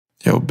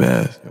Yo,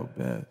 Beth,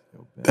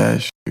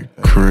 that shit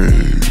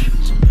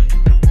crazy.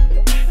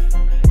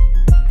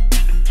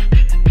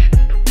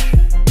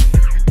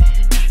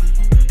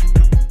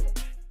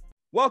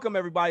 Welcome,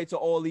 everybody, to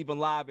All Even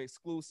Live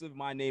exclusive.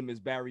 My name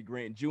is Barry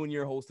Grant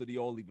Jr., host of the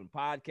All Even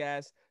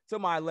podcast. To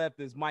my left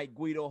is Mike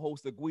Guido,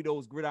 host of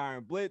Guido's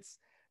Gridiron Blitz.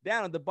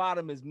 Down at the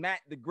bottom is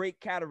Matt, the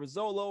great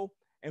𝐥𝐤𝐬.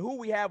 And who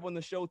we have on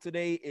the show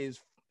today is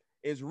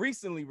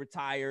recently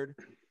retired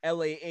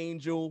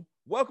𝐤𝐤𝐤𝐬.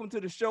 Welcome to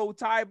the show,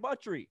 Ty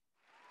Buttrey.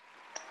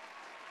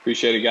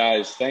 Appreciate it,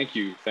 guys. Thank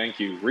you.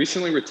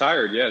 Recently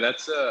retired. Yeah,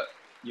 that's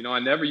I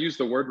never use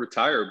the word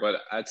retire,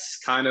 but that's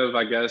kind of,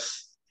 I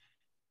guess,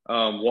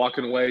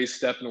 walking away,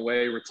 stepping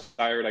away,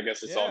 retired. I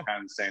guess it's all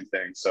kind of the same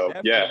thing. So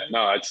definitely. Yeah,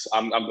 no,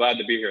 I'm glad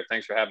to be here.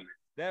 Thanks for having me.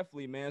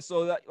 Definitely, man.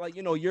 So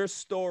your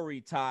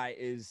story, Ty,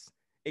 is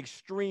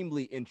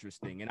extremely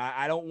interesting, and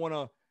I don't want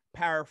to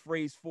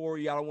paraphrase for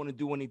you. I don't want to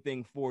do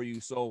anything for you.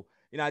 So,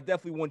 I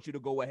definitely want you to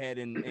go ahead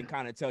and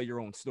kind of tell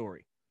your own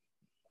story.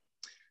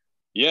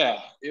 Yeah,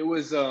 it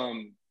was,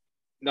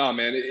 no,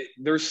 man,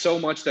 there's so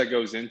much that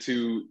goes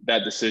into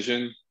that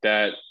decision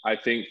that I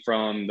think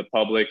from the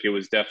public, it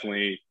was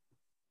definitely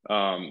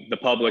the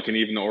public and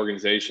even the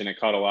organization. It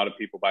caught a lot of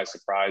people by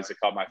surprise. It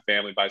caught my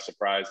family by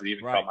surprise. It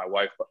even caught my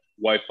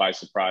wife by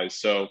surprise.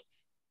 So,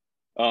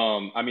 I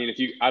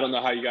don't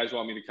know how you guys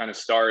want me to kind of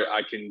start.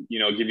 I can,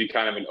 give you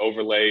kind of an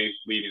overlay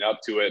leading up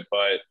to it,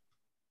 but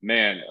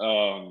man,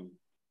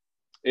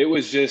 it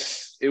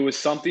was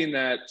something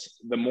that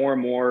the more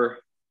and more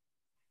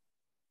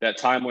that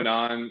time went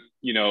on,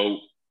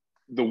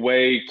 the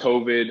way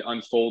COVID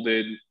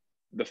unfolded,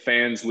 the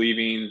fans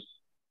leaving,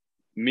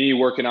 me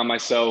working on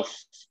myself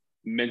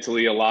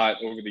mentally a lot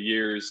over the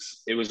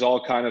years, it was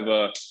all kind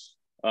of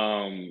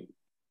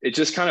it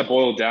just kind of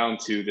boiled down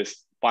to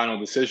this final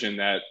decision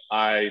that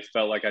I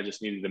felt like I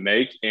just needed to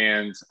make.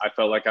 And I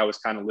felt like I was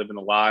kind of living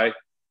a lie.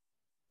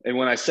 And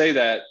when I say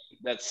that,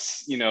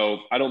 that's,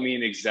 I don't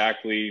mean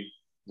exactly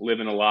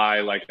living a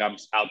lie, like I'm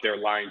out there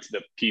lying to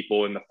the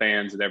people and the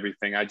fans and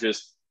everything.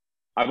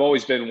 I've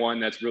always been one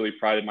that's really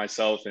prided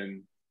myself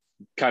and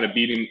kind of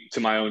beating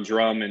to my own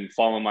drum and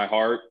following my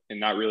heart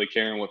and not really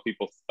caring what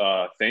people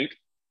think.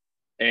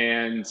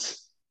 And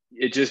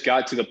it just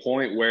got to the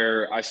point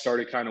where I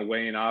started kind of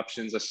weighing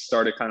options. I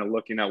started kind of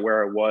looking at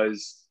where I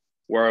was,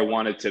 where I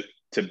wanted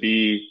to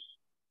be.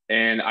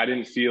 And I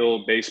didn't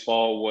feel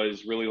baseball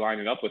was really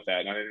lining up with that.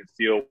 And I didn't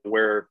feel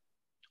where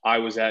I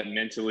was at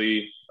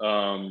mentally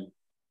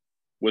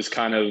was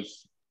kind of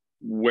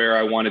where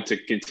I wanted to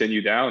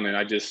continue down.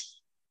 And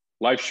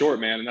life's short,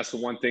 man. And that's the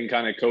one thing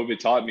kind of COVID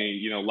taught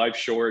me, life's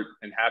short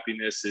and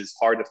happiness is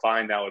hard to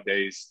find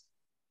nowadays.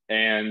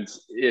 And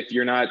if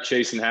you're not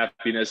chasing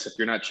happiness, if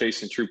you're not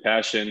chasing true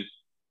passion,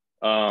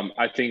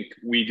 I think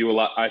we do a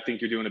lot. I think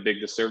you're doing a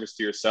big disservice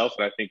to yourself.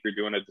 And I think you're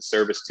doing a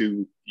disservice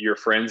to your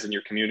friends and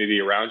your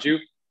community around you.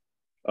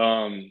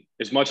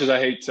 As much as I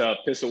hate to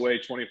piss away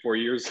 24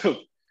 years of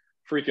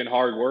freaking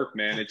hard work,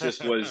 man, it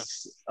just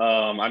was,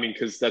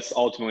 because that's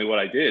ultimately what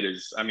I did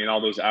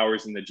all those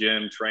hours in the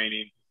gym,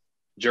 training,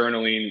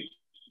 journaling.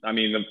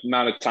 The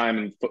amount of time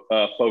and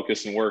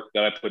focus and work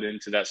that I put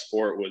into that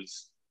sport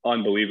was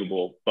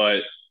unbelievable.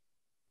 But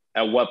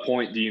at what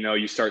point do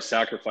you start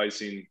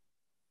sacrificing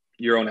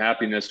your own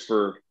happiness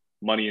for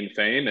money and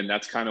fame? And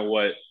that's kind of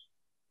what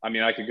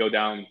I could go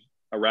down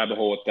a rabbit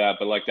hole with that,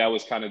 but that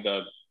was kind of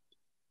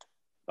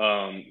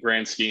the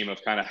grand scheme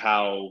of kind of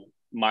how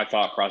my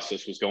thought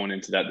process was going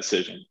into that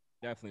decision.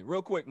 Definitely.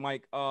 Real quick,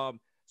 Mike.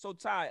 So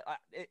Ty,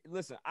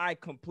 listen, I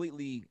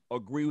completely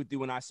agree with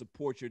you and I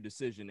support your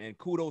decision, and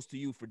kudos to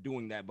you for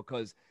doing that,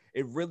 because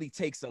it really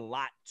takes a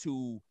lot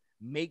to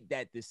make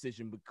that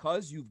decision,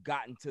 because you've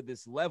gotten to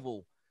this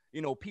level.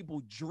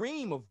 People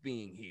dream of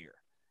being here,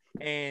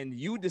 and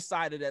you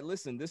decided that,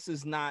 listen, this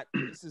is not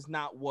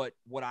what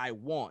I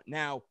want.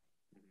 Now,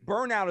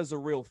 burnout is a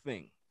real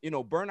thing.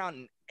 Burnout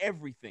in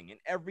everything, in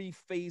every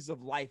phase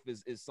of life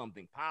is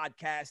something.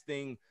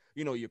 Podcasting,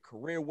 your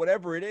career,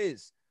 whatever it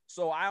is.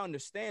 So I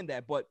understand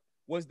that, but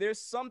was there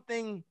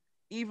something,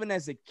 even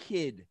as a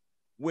kid,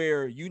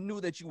 where you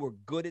knew that you were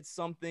good at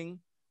something,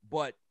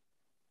 but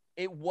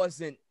it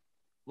wasn't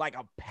like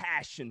a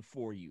passion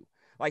for you?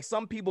 Like,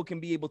 some people can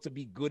be able to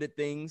be good at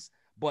things,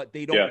 but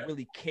they don't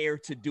really care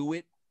to do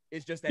it.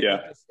 It's just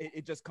that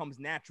it just comes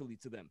naturally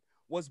to them.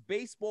 Was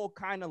baseball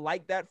kind of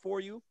like that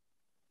for you?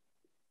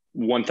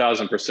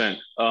 1000%.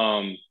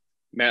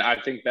 Man,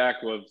 I think back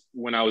of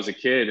when I was a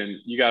kid, and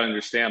you got to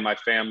understand, my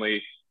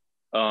family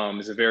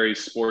is a very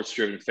sports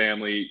driven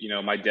family.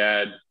 My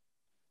dad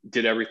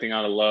did everything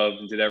out of love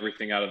and did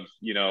everything out of,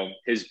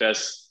 his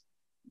best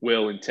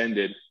will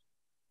intended.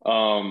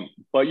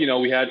 But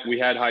we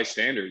had high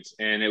standards,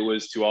 and it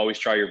was to always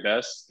try your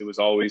best. It was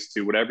always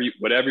to whatever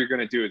you're going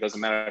to do. It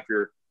doesn't matter if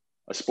you're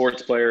a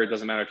sports player. It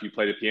doesn't matter if you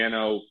play the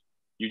piano.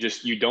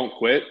 You don't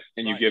quit,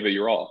 and you give it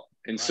your all.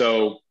 And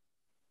so,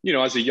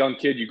 as a young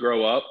kid, you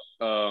grow up.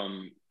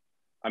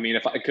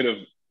 If I could have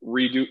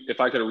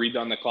if I could have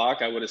redone the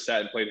clock, I would have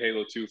sat and played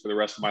Halo 2 for the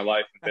rest of my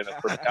life and been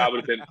I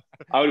would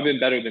have been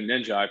better than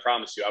Ninja. I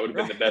promise you. I would have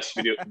been the best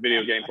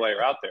video game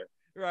player out there.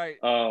 Right.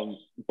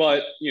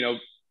 But, you know,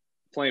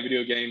 playing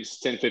video games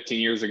 10, 15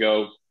 years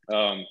ago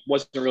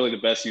wasn't really the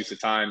best use of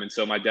time. And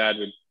so my dad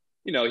would,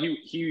 you know,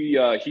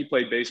 he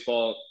played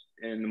baseball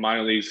in the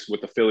minor leagues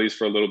with the Phillies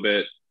for a little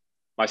bit.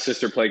 My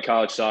sister played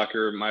college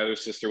soccer. My other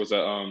sister was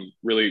a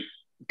really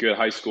good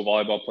high school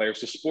volleyball player.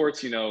 So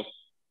sports, you know,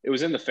 it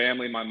was in the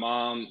family. My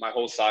mom, my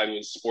whole side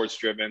was sports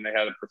driven. They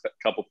had a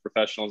couple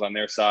professionals on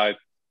their side.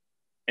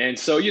 And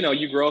so, you know,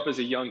 you grow up as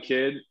a young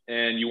kid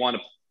and you want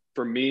to,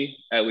 for me,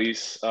 at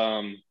least,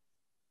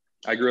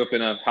 I grew up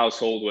in a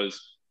household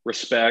was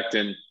respect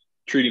and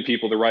treating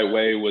people the right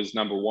way was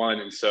number one.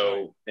 And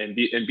so, and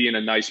being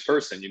a nice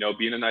person, you know,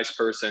 being a nice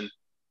person.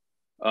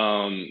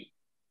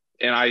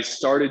 And I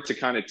started to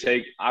kind of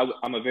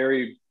I'm a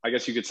very, I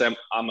guess you could say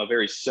I'm a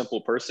very simple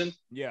person.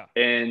 Yeah.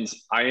 And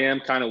I am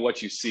kind of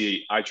what you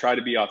see. I try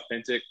to be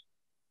authentic.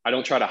 I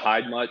don't try to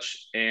hide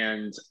much.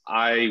 And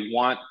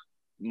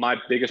my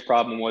biggest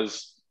problem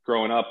was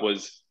growing up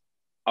was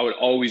I would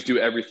always do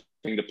everything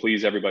to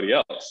please everybody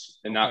else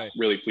and not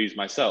really please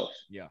myself.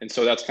 Yeah. And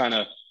so that's kind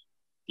of,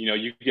 you know,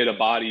 you get a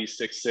body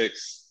 6'6",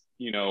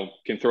 you know,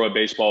 can throw a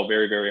baseball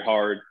very, very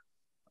hard.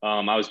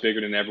 I was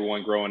bigger than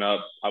everyone growing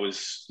up. I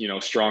was, you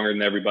know, stronger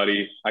than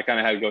everybody. I kind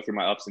of had to go through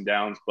my ups and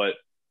downs, but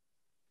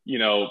you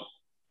know,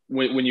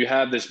 when you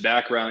have this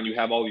background, you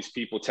have all these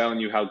people telling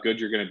you how good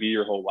you're going to be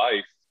your whole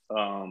life.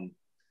 And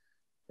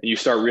you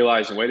start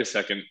realizing, wait a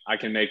second, I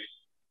can make,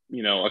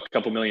 you know, a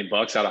couple $1 million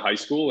out of high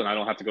school and I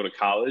don't have to go to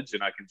college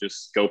and I can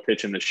just go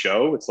pitch in the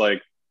show. It's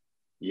like,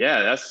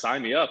 yeah,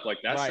 sign me up. Like,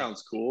 that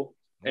sounds cool.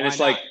 And it's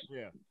like,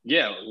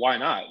 yeah, why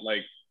not?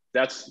 Like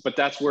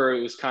that's where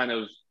it was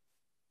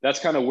that's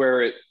kind of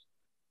where it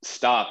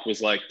stopped,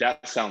 was like,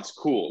 that sounds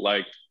cool.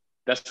 Like,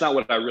 that's not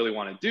what I really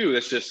want to do.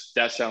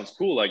 That sounds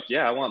cool. Like,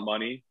 yeah, I want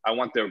money. I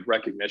want the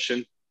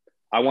recognition.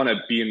 I want to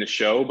be in the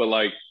show, but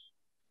like,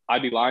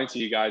 I'd be lying to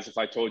you guys if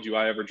I told you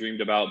I ever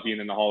dreamed about being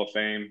in the Hall of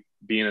Fame,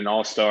 being an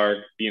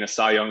all-star, being a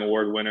Cy Young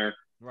Award winner.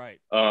 Right.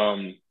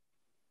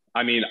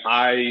 I mean,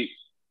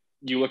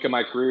 you look at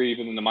my career,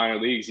 even in the minor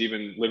leagues,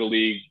 even little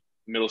league,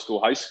 middle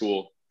school, high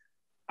school,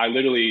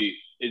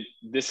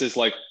 this is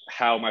like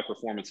how my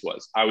performance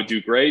was. I would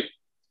do great.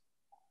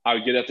 I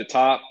would get at the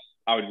top.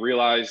 I would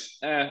realize,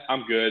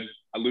 I'm good.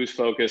 I lose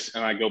focus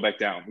and I go back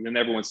down. And then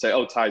everyone would say,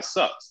 oh, Ty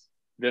sucks.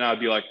 Then I'd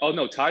be like, oh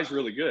no, Ty's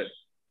really good.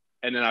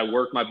 And then I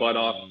work my butt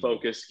off,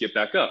 focus, get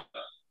back up.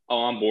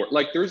 Oh, I'm bored.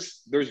 Like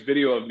there's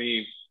video of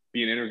me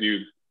being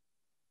interviewed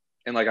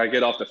and like I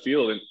get off the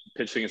field and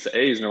pitch against the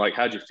A's and they're like,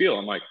 how'd you feel?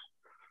 I'm like,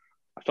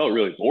 I felt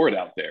really bored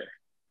out there.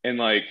 And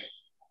like,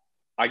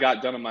 I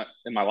got done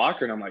in my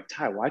locker and I'm like,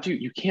 Ty,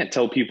 you can't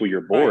tell people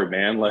you're bored,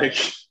 man. Like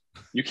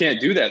you can't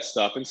do that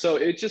stuff. And so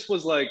it just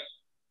was like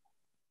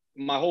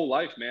my whole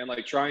life, man,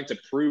 like trying to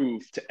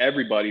prove to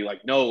everybody,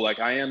 like, no, like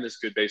I am this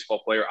good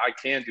baseball player. I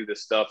can do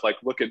this stuff. Like,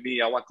 look at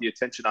me. I want the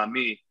attention on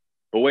me,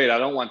 but wait, I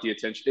don't want the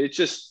attention.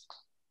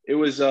 It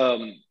was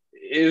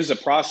a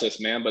process,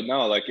 man. But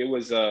no, like it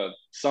was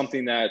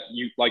something that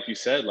like you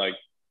said, like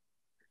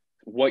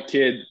what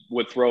kid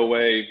would throw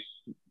away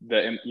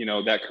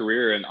that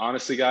career? And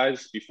honestly,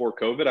 guys, before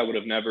COVID, I would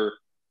have never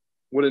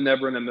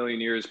in a million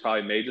years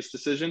probably made this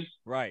decision.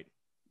 Right.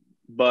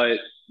 But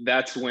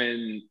that's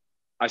when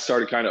I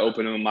started kind of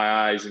opening my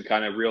eyes and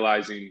kind of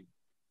realizing,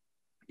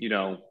 you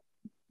know,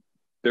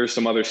 there's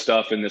some other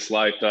stuff in this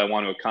life that I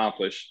want to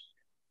accomplish.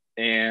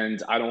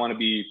 And I don't want to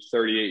be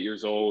 38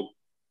 years old,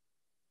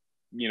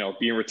 you know,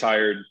 being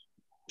retired.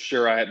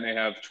 Sure, I may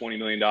have $20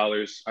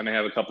 million. I may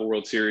have a couple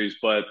World Series,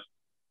 but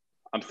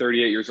I'm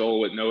 38 years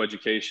old with no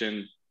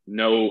education,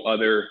 no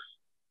other,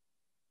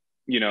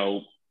 you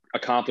know,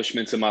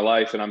 accomplishments in my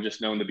life. And I'm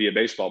just known to be a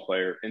baseball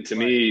player. And to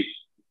me,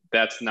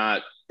 that's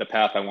not the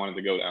path I wanted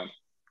to go down.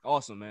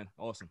 Awesome, man.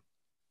 Awesome.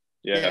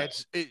 Yeah.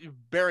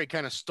 Barry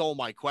kind of stole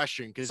my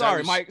question because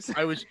Mike.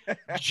 I was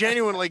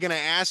genuinely going to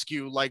ask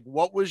you, like,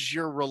 what was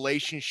your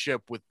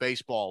relationship with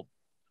baseball,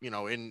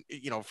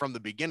 from the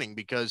beginning?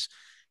 Because,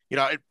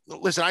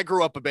 listen, I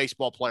grew up a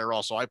baseball player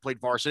also. I played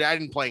varsity. I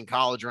didn't play in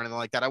college or anything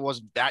like that. I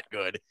wasn't that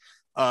good.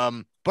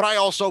 But I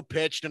also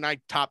pitched and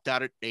I topped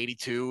out at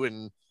 82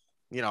 and,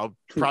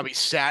 probably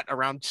sat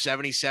around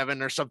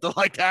 77 or something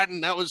like that.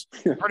 And that was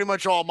pretty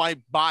much all my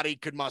body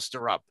could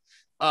muster up.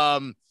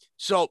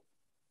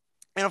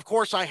 And of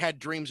course I had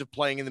dreams of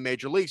playing in the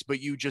major leagues,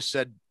 but you just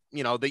said,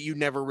 that you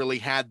never really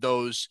had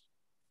those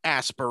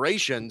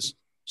aspirations.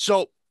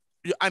 So,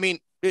 I mean,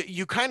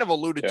 you kind of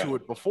alluded to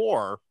it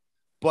before,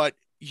 but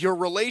your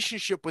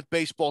relationship with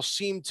baseball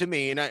seemed to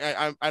me, and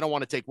I don't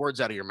want to take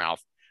words out of your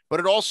mouth, but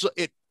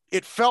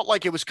it felt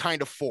like it was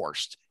kind of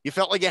forced. You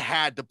felt like you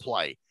had to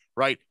play,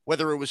 right?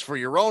 Whether it was for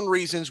your own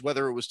reasons,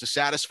 whether it was to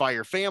satisfy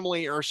your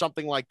family or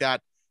something like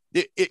that.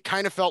 It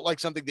kind of felt like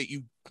something that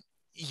you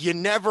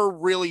never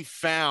really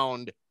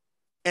found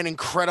an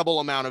incredible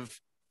amount of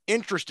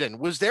interest in.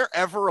 Was there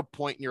ever a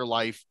point in your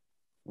life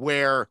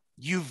where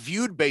you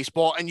viewed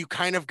baseball and you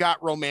kind of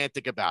got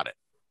romantic about it?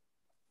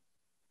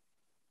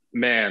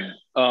 Man,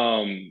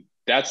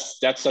 that's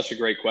such a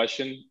great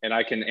question, and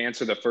I can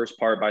answer the first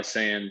part by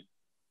saying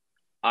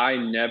I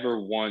never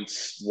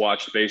once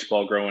watched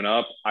baseball growing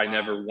up. I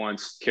never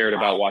once cared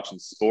about watching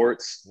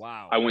sports.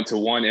 Wow. I went to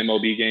one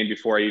MLB game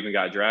before I even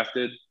got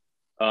drafted.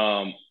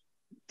 And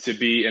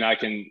I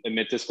can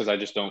admit this because I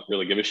just don't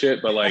really give a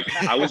shit. But like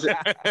I was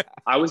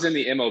in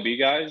the MLB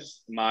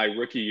guys my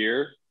rookie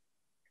year,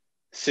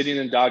 sitting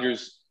in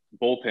Dodgers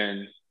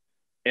bullpen,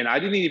 and I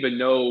didn't even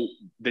know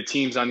the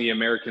teams on the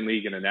American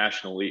League and the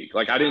National League.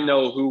 Like I didn't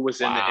know who was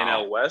in the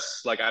NL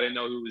West. Like I didn't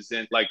know who was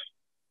in like.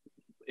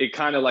 It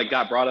kind of like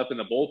got brought up in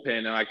the bullpen,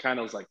 and I kind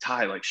of was like,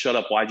 Ty, like, shut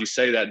up. Why'd you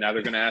say that? Now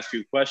they're going to ask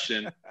you a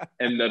question.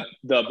 And the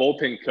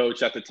bullpen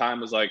coach at the time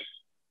was like,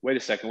 wait a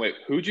second,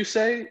 who'd you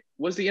say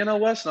was the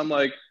NL West? And I'm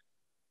like,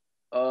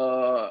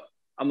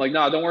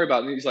 nah, don't worry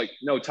about it. And he's like,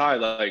 no, Ty,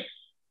 like,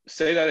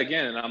 say that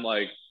again. And I'm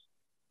like,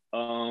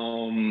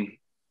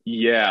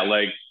 yeah,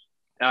 like,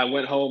 I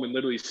went home and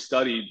literally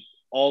studied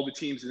all the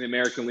teams in the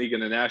American League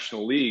and the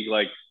National League.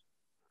 Like,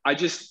 I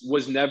just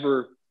was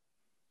never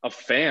a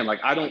fan.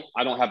 Like I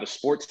don't have a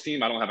sports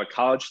team. I don't have a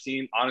college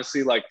team.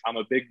 Honestly, like I'm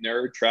a big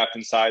nerd trapped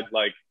inside,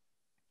 like,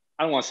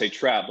 I don't want to say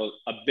trap, but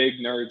a big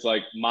nerd's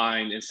like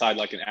mind inside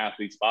like an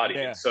athlete's body.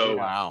 Yeah. So,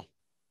 Wow.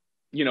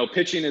 You know,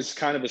 pitching is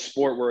kind of a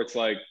sport where it's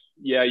like,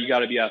 yeah, you got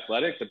to be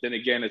athletic. But then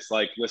again, it's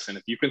like, listen,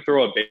 if you can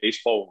throw a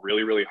baseball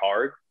really, really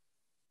hard,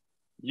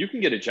 you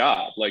can get a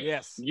job. Like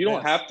you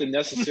don't have to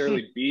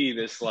necessarily be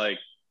this like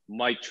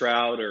Mike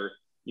Trout or,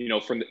 you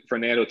know, from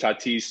Fernando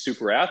Tatis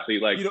super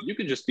athlete. Like you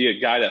can just be a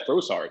guy that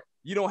throws hard.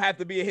 You don't have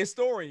to be a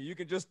historian. You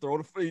can just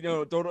throw throw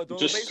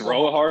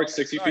it hard,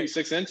 60 feet,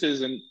 6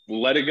 inches, and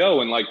let it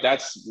go. And like,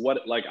 that's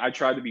what, like, I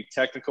tried to be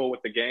technical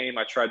with the game.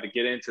 I tried to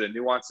get into the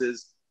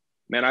nuances,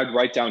 man. I'd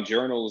write down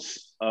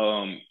journals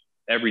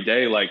every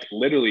day. Like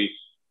literally,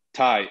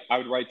 Ty, I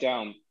would write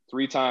down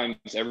 3 times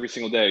every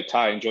single day,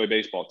 Ty, enjoy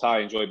baseball,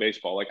 Ty, enjoy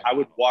baseball. Like I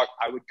would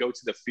go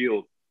to the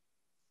field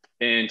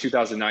in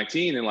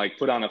 2019 and like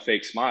put on a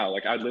fake smile.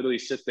 Like I'd literally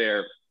sit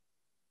there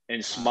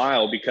and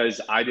smile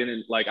because I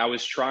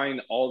was trying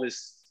all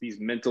these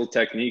mental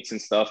techniques and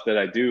stuff that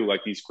I do,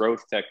 like these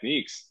growth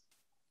techniques,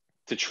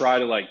 to try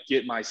to like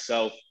get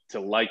myself to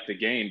like the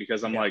game,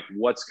 because I'm like,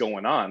 what's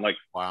going on? Like,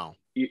 wow.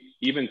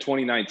 Even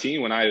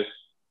 2019, when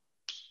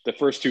the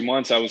first 2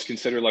 months, I was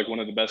considered like one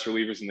of the best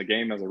relievers in the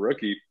game as a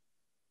rookie.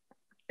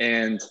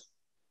 And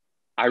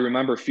I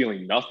remember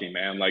feeling nothing,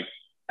 man. Like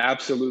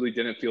absolutely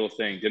didn't feel a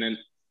thing, didn't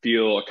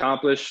feel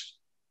accomplished.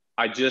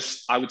 I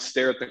would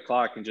stare at the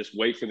clock and just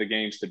wait for the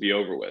games to be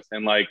over with.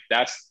 And like,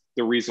 that's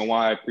the reason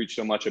why I preach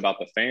so much about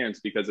the fans,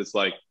 because it's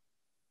like,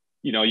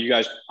 you know, you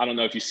guys, I don't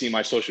know if you see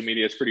my social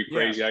media, it's pretty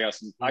crazy. Yeah.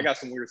 I got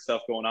some weird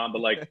stuff going on, but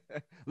like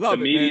the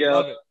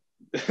media,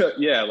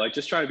 yeah, like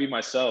just trying to be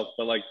myself,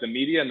 but like the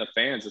media and the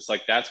fans, it's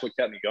like, that's what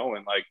kept me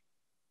going. Like,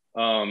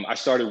 I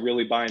started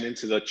really buying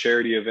into the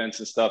charity events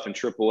and stuff in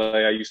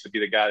AAA. I used to be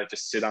the guy that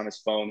just sit on his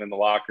phone in the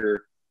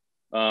locker.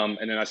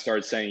 And then I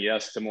started saying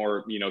yes to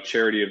more, you know,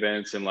 charity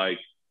events, and like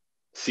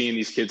seeing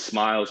these kids'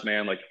 smiles,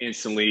 man, like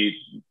instantly,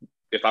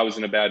 if I was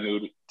in a bad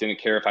mood, didn't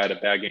care if I had a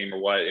bad game or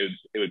what, it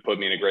would put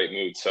me in a great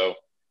mood. So,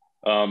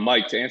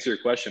 Mike, to answer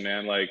your question,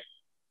 man, like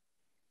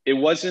I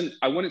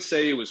wouldn't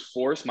say it was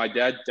forced. My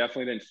dad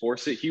definitely didn't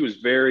force it. He was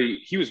very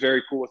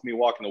cool with me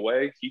walking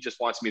away. He just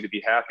wants me to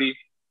be happy.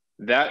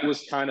 That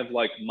was kind of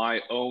like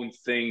my own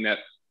thing that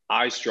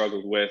I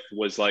struggled with,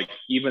 was like,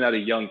 even at a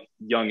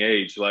young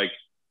age, like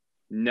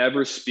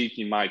never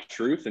speaking my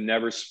truth and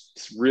never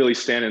really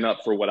standing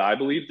up for what I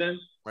believed in.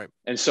 Right.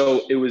 And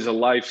so it was a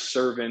life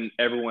serving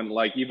everyone,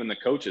 like even the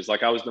coaches.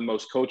 Like I was the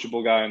most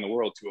coachable guy in the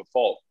world to a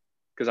fault,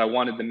 because I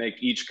wanted to make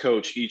each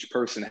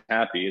person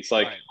happy. It's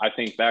like, I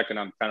think back and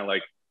I'm kind of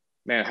like,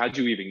 man, how did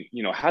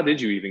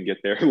you even get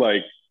there?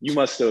 Like you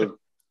must have.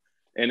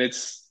 And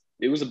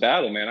it was a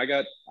battle, man.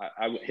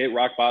 I hit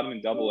rock bottom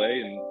in AA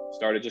and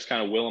started just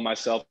kind of willing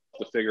myself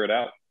to figure it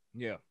out.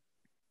 Yeah.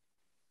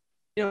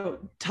 You know,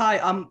 Ty,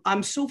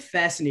 I'm so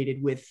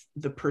fascinated with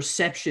the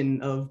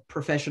perception of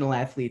professional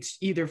athletes,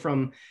 either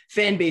from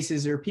fan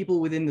bases or people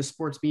within the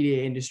sports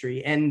media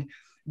industry, and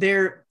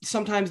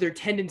sometimes their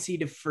tendency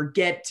to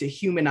forget to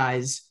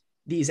humanize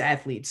these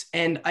athletes.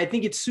 And I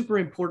think it's super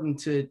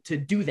important to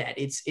do that.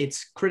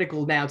 It's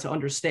critical now to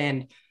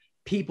understand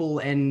people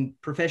and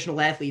professional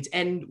athletes,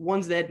 and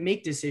ones that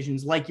make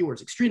decisions like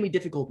yours, extremely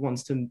difficult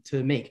ones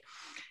to make.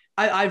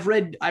 I've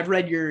read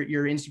your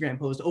Instagram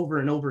post over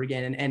and over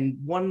again. And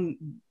one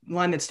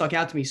line that stuck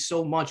out to me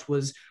so much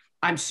was,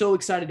 I'm so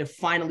excited to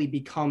finally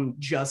become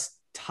just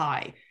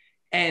Ty.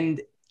 And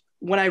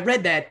when I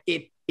read that,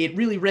 it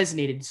really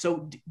resonated.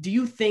 So do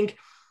you think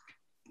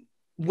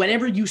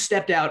whenever you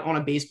stepped out on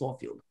a baseball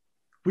field,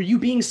 were you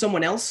being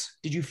someone else?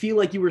 Did you feel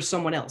like you were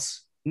someone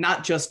else,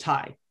 not just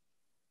Ty?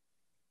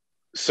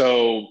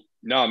 So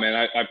no,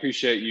 man, I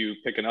appreciate you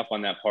picking up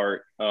on that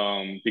part,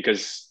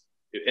 because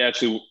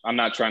actually, I'm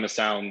not trying to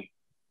sound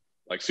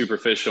like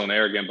superficial and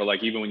arrogant, but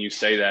like even when you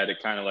say that, it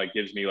kind of like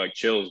gives me like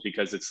chills,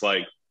 because it's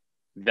like,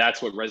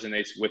 that's what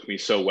resonates with me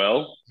so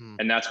well.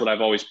 And that's what I've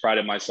always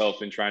prided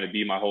myself in trying to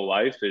be my whole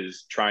life,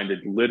 is trying to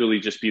literally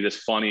just be this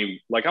funny,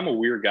 like, I'm a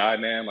weird guy,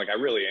 man. Like, I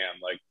really am.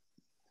 Like,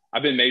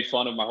 I've been made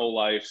fun of my whole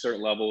life,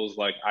 certain levels.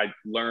 Like, I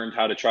learned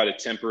how to try to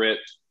temper it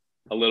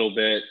a little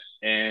bit.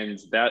 And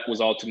that was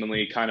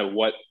ultimately kind of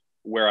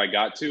where I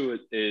got to.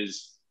 It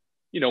is,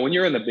 you know, when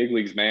you're in the big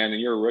leagues, man,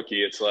 and you're a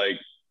rookie, it's like,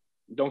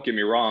 don't get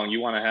me wrong. You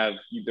want to have,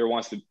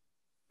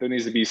 there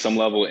needs to be some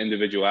level of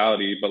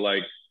individuality, but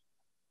like,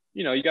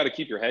 you know, you got to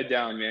keep your head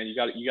down, man. You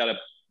got to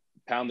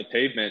pound the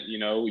pavement. You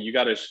know, you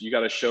got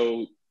to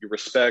show your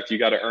respect. You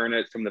got to earn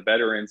it from the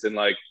veterans. And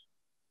like,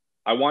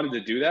 I wanted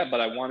to do that,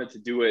 but I wanted to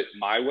do it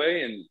my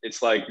way. And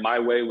it's like, my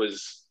way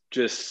was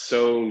just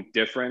so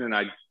different.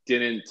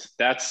 And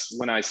that's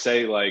when I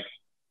say, like,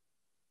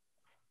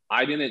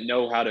 I didn't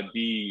know how to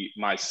be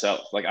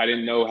myself. Like, I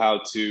didn't know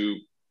how to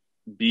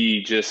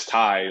be just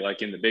Ty,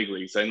 like, in the big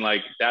leagues. And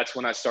like, that's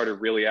when I started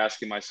really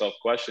asking myself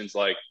questions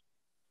like,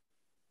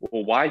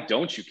 well, why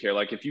don't you care?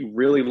 Like, if you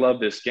really love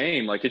this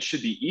game, like, it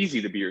should be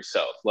easy to be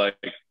yourself. Like,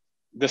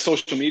 the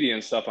social media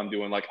and stuff I'm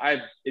doing, like,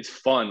 it's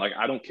fun. Like,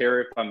 I don't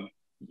care if I'm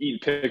eating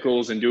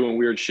pickles and doing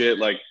weird shit.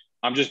 Like,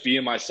 I'm just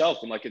being myself,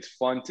 and like, it's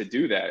fun to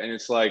do that. And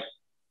it's like,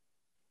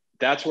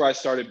 that's where I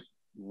started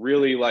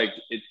really, like,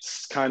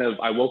 it's kind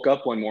of, I woke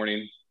up one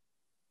morning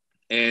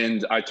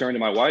and I turned to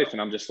my wife and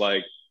I'm just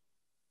like,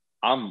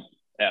 I'm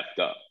effed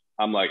up.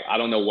 I'm like, I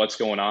don't know what's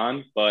going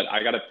on, but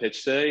I got a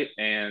pitch today,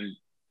 and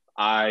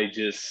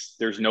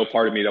there's no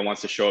part of me that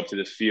wants to show up to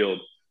this field.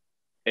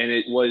 And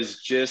it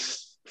was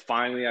just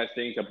finally, I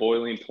think, a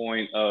boiling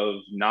point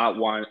of not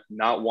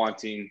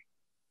wanting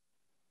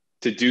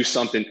to do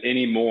something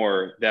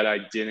anymore that I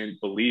didn't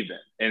believe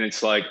in. And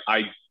it's like,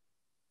 I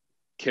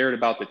cared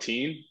about the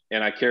team,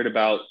 and I cared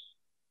about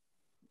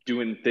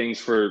doing things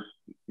for,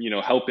 you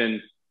know, helping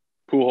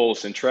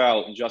Pujols and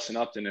Trout and Justin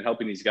Upton and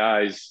helping these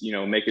guys, you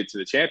know, make it to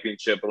the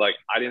championship. But like,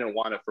 I didn't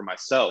want it for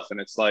myself.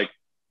 And it's like,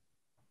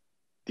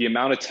 the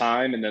amount of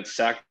time and the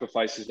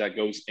sacrifices that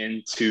goes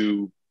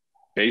into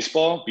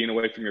baseball, being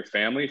away from your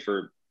family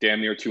for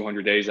damn near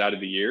 200 days out of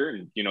the year.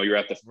 And, you know, you're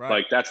at the,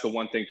 like, that's the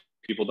one thing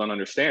people don't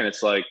understand.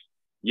 It's like,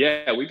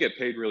 yeah, we get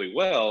paid really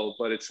well,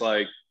 but it's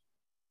like,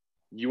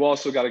 you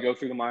also got to go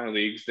through the minor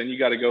leagues. Then you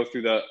got to go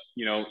through the,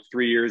 you know,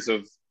 3 years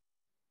of,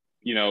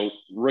 you know,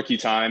 rookie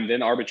time,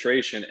 then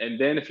arbitration. And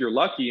then if you're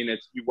lucky and if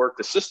you work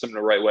the system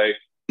the right way,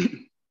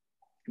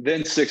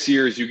 then 6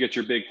 years, you get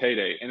your big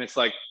payday. And it's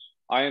like,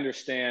 I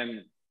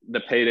understand the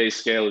payday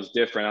scale is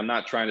different. I'm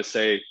not trying to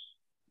say,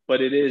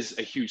 but it is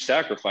a huge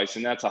sacrifice.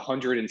 And that's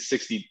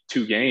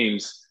 162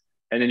 games.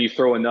 And then you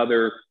throw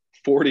another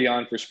 40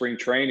 on for spring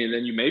training. And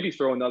then you maybe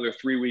throw another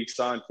 3 weeks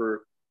on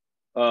for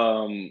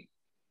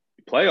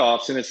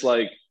playoffs. And it's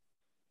like,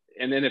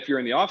 and then if you're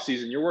in the off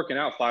season, you're working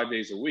out 5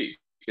 days a week.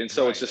 And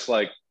so it's just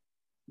like,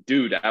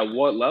 dude, at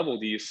what level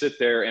do you sit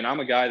there? And I'm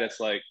a guy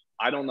that's like,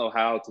 I don't know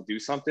how to do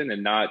something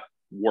and not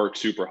work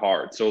super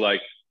hard. So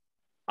like,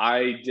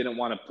 I didn't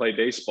want to play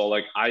baseball.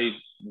 Like, I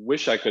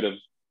wish I could have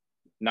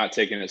not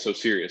taken it so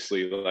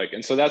seriously. Like,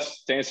 and so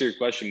that's, to answer your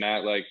question,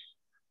 Matt, like,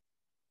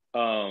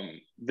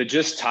 the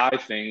just Ty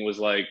thing was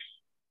like,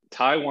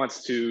 Ty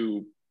wants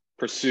to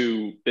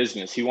pursue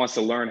business. He wants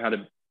to learn how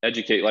to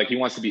educate. Like, he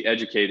wants to be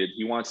educated.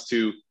 He wants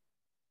to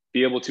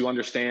be able to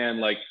understand,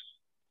 like,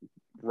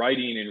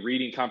 writing and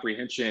reading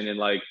comprehension and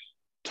like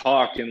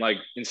talk and like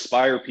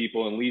inspire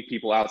people and lead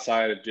people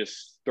outside of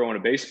just throwing a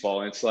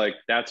baseball. And it's like,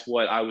 that's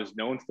what I was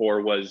known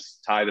for, was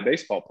Ty the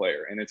baseball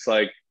player. And it's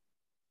like,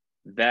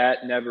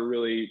 that never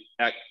really,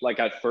 like,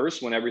 at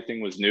first when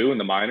everything was new in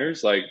the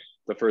minors, like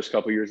the first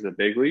couple of years of the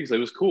big leagues, it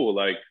was cool.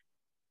 Like,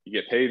 you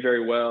get paid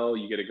very well,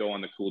 you get to go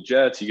on the cool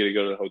jets, you get to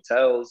go to the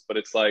hotels, but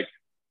it's like,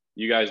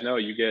 you guys know,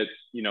 you get,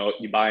 you know,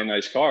 you buy a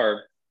nice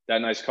car,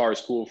 that nice car is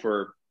cool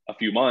for a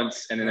few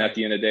months, and then at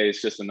the end of the day,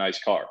 it's just a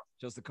nice car.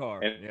 Just a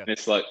car. And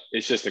it's like,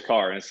 it's just a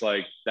car. And it's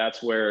like,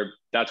 that's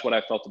what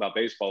I felt about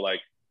baseball. Like,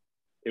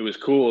 it was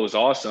cool, it was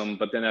awesome,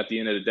 but then at the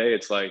end of the day,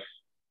 it's like,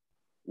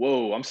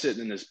 whoa, I'm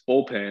sitting in this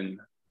bullpen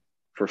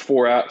for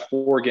 4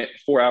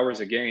 hours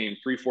a game,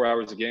 3-4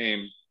 hours a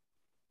game,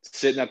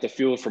 sitting at the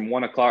field from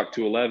 1 o'clock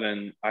to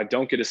 11. I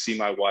don't get to see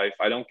my wife.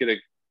 I don't get to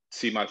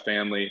see my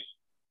family.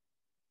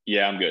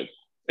 Yeah, I'm good.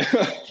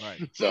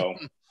 Right. So.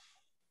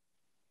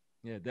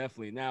 Yeah,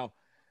 definitely. Now,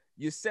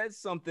 you said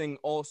something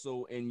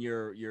also in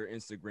your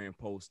Instagram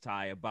post,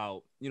 Ty,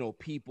 about, you know,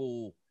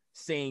 people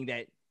saying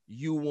that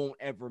you won't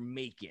ever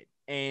make it.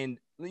 And,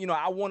 you know,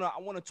 I want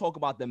to talk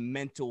about the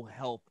mental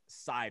health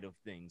side of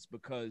things,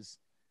 because,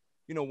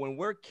 you know, when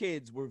we're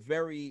kids, we're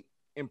very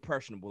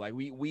impressionable. Like,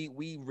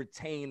 we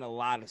retain a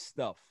lot of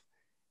stuff,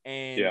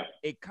 and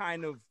it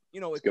kind of, you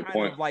know, it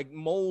kind of like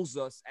molds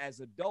us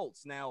as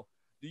adults. Now,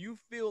 do you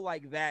feel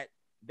like that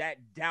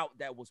doubt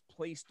that was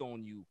placed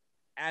on you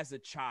as a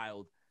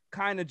child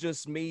kind of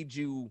just made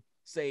you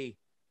say,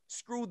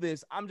 screw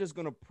this, I'm just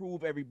going to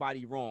prove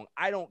everybody wrong.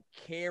 I don't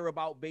care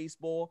about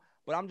baseball,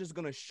 but I'm just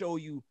going to show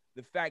you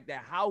the fact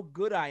that how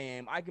good I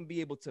am, I can be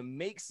able to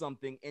make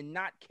something and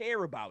not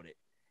care about it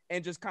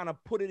and just kind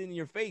of put it in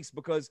your face?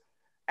 Because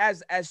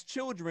as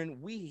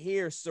children, we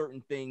hear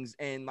certain things,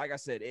 and like I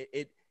said,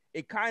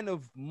 it kind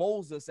of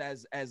molds us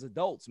as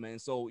adults, man.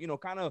 So, you know,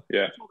 kind of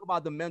talk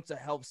about the mental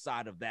health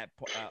side of that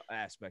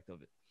aspect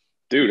of it.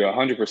 Dude,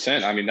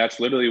 100%. I mean, that's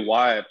literally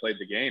why I played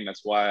the game.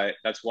 That's why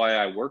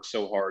I worked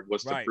so hard,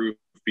 was to prove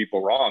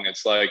people wrong.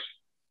 It's like,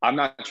 I'm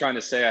not trying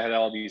to say I had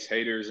all these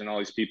haters and all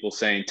these people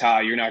saying,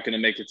 Ty, you're not going to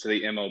make it to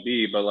the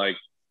MLB. But like,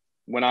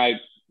 when I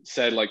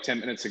said like 10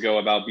 minutes ago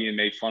about being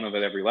made fun of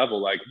at every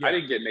level, like I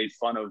didn't get made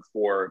fun of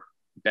for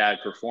bad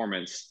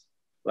performance.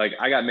 Like,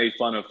 I got made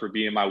fun of for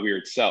being my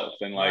weird self.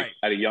 And like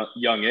at a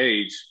young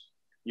age,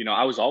 you know,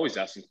 I was always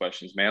asking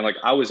questions, man. Like,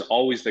 I was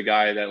always the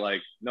guy that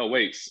like, no,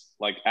 wait,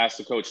 like, ask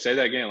the coach, say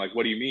that again. Like,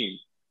 what do you mean?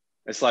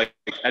 It's like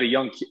at a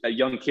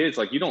young kids,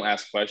 like, you don't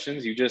ask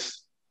questions. You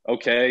just,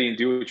 okay, and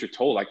do what you're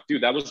told. Like,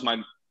 dude, that was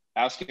my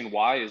asking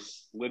why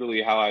is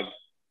literally how I've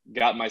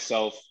got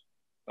myself,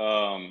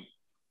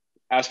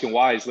 asking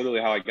why is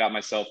literally how I got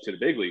myself to the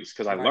big leagues.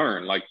 Cause I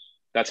learned, like,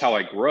 that's how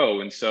I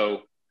grow. And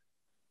so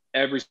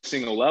every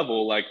single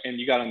level, like, and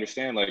you got to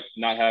understand, like,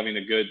 not having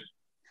a good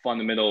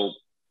fundamental,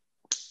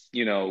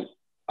 you know,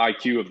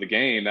 IQ of the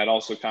game, that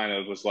also kind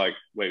of was like,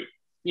 wait,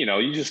 you know,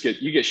 you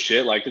get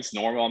shit. Like, it's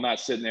normal. I'm not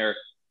sitting there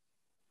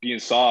being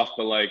soft,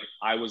 but like,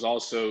 I was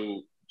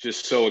also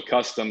just so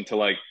accustomed to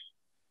like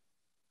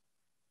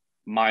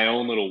my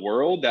own little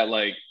world that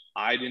like,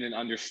 I didn't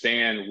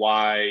understand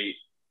why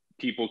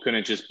people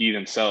couldn't just be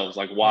themselves.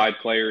 Like, why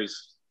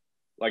players,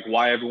 like,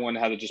 why everyone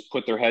had to just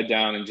put their head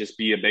down and just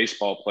be a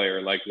baseball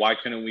player. Like, why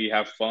couldn't we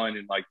have fun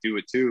and like do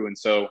it too? And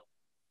so,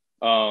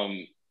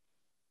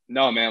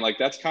 no, man, like,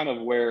 that's kind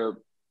of where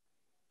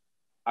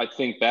I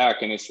think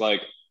back, and it's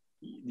like,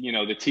 you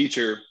know, the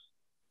teacher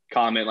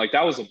comment, like,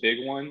 that was a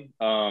big one.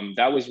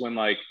 That was when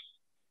like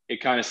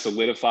it kind of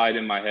solidified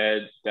in my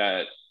head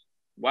that,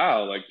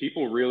 wow, like,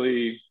 people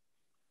really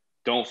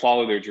don't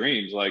follow their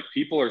dreams. Like,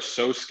 people are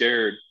so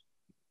scared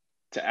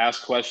to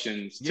ask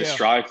questions, to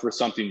strive for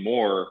something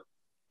more.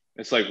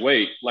 It's like,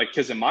 wait, like,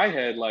 because in my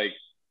head, like,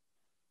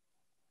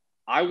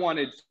 I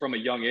wanted from a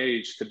young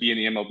age to be in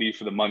the MLB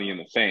for the money and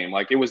the fame.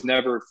 Like, it was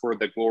never for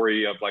the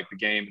glory of like the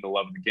game and the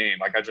love of the game.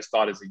 Like, I just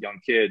thought as a young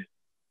kid,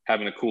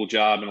 having a cool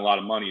job and a lot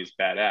of money is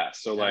badass.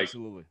 So like,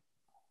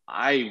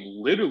 I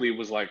literally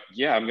was like,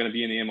 yeah, I'm going to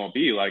be in the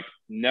MLB. Like,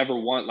 never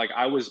want, like,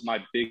 I was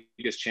my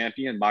biggest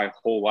champion my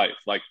whole life.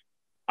 Like,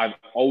 I've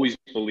always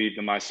believed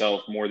in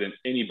myself more than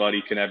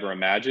anybody can ever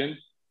imagine.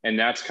 And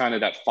that's kind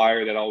of that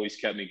fire that always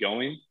kept me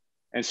going.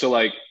 And so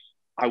like,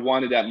 I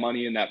wanted that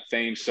money and that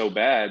fame so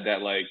bad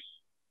that like,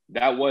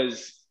 that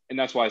was, and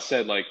that's why I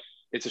said, like,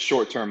 it's a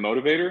short-term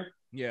motivator.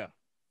 Yeah.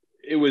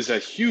 It was a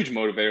huge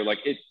motivator. Like,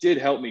 it did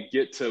help me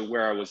get to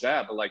where I was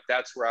at, but like,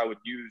 that's where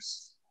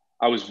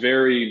I was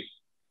very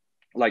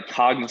like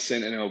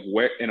cognizant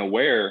and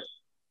aware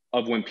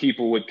of when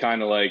people would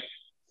kind of like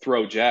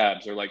throw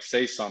jabs or like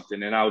say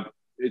something. And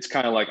it's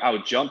kind of like, I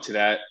would jump to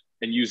that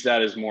and use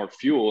that as more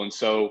fuel. And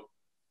so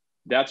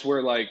that's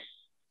where, like,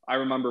 I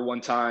remember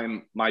one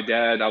time my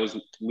dad, I was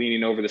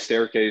leaning over the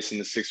staircase in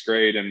the 6th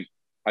grade, and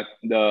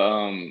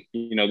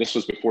you know, this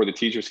was before the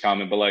teacher's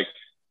comment, but like,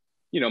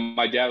 you know,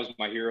 my dad was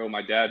my hero.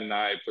 My dad and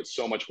I put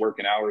so much work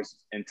and hours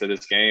into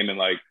this game, and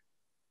like,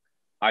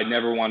 I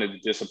never wanted to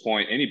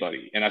disappoint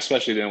anybody, and I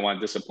especially didn't want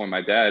to disappoint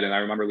my dad. And I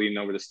remember leaning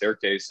over the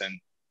staircase and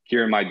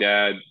hearing my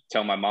dad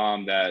tell my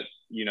mom that,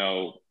 you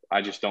know,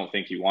 I just don't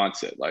think he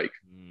wants it. Like,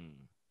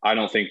 I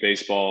don't think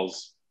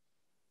baseball's,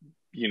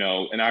 you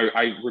know, and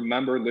I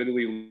remember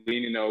literally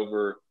leaning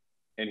over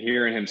and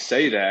hearing him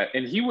say that.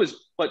 And he was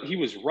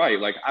right.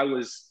 Like, I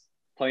was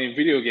playing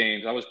video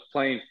games. I was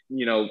playing,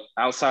 you know,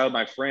 outside with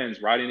my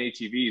friends, riding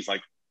ATVs.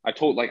 Like, I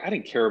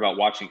didn't care about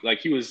watching. Like,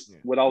 he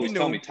would always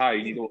tell me, Ty,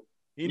 you need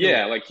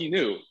to, like, he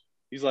knew.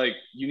 He's like,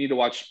 you need to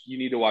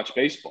watch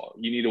baseball.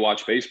 You need to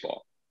watch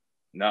baseball.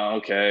 No,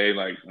 okay.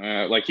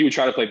 Like he would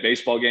try to play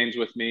baseball games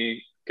with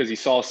me because he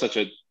saw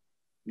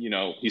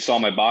he saw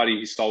my body.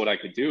 He saw what I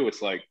could do.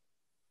 It's like,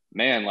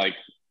 man, like,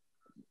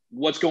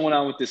 what's going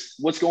on with this?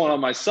 What's going on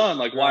with my son?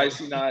 Like, why is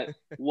he not,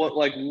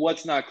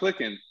 what's not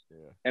clicking?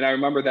 Yeah. And I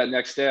remember that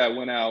next day I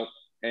went out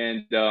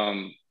and,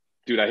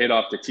 dude, I hit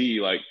off the tee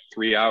like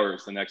 3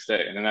 hours the next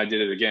day. And then I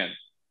did it again.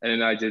 And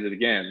then I did it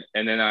again.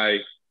 And then I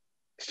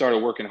started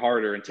working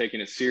harder and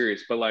taking it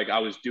serious. But like, I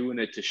was doing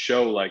it to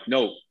show, like,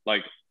 no,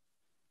 like,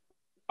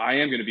 I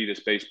am going to be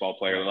this baseball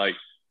player. Like,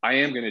 I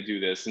am going to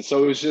do this. And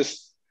so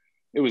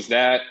it was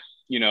that,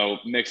 you know,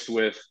 mixed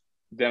with,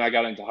 then I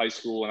got into high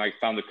school and I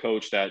found a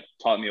coach that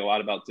taught me a lot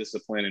about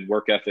discipline and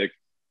work ethic.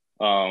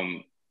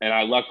 And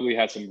I luckily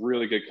had some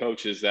really good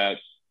coaches that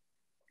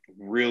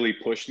really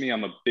pushed me.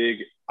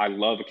 I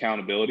love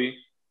accountability.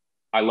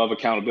 I love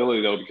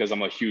accountability though, because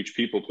I'm a huge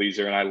people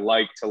pleaser, and I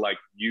like to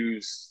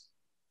use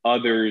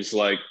others.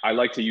 Like, I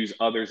like to use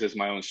others as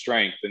my own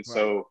strength. And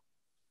so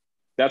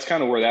that's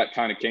kind of where that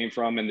kind of came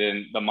from. And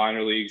then the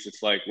minor leagues,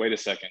 it's like, wait a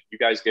second, you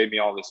guys gave me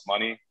all this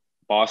money,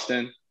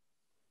 Boston,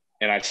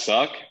 and I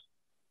suck?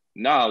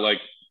 Nah, like,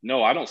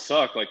 no, I don't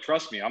suck. Like,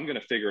 trust me, I'm going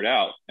to figure it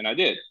out. And I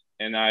did.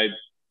 And I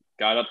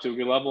got up to a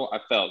good level. I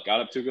fell, got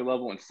up to a good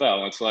level and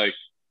fell. It's like,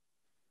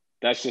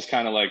 that's just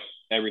kind of like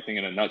everything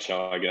in a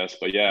nutshell, I guess.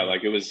 But yeah,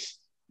 like it was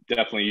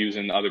definitely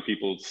using other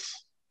people's,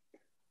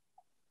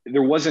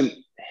 there wasn't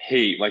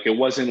hate. Like it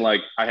wasn't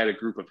like I had a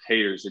group of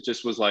haters. It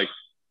just was like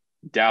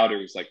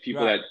doubters, like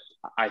people that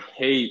I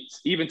hate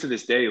even to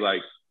this day.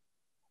 Like,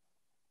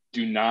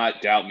 do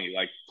not doubt me.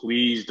 Like,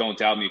 please don't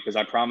doubt me, because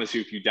I promise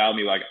you, if you doubt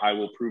me, like I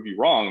will prove you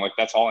wrong. Like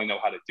that's all I know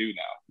how to do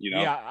now. You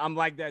know? Yeah, I'm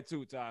like that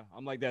too, Ty.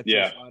 I'm like that too.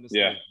 Yeah, So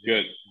yeah,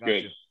 good,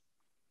 good.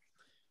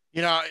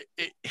 You know,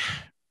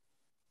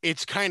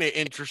 it's kind of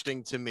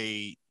interesting to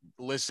me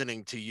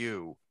listening to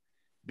you,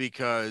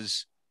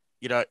 because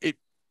you know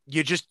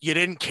you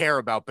didn't care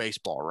about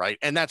baseball, right?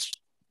 And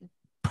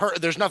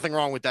there's nothing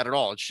wrong with that at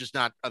all. It's just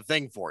not a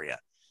thing for you.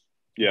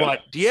 Yeah.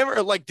 But do you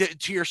ever, like,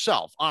 to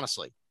yourself,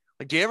 honestly,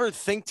 like, do you ever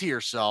think to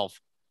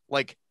yourself,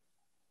 like,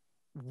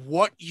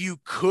 what you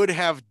could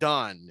have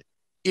done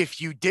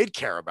if you did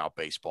care about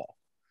baseball,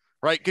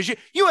 right? Because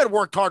you had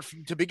worked hard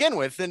to begin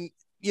with, and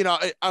you know,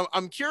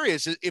 I'm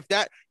curious if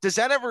does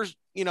that ever,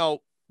 you know,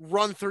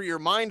 run through your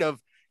mind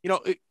of, you know,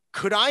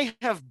 could I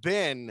have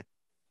been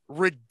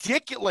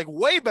ridiculous, like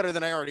way better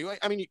than I already?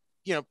 I mean,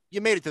 you know,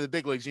 you made it to the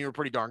big leagues and you were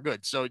pretty darn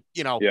good, so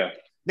you know,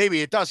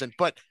 maybe it doesn't.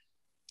 But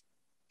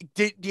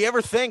do you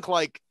ever think,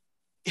 like,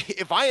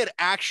 if I had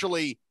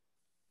actually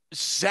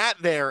sat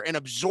there and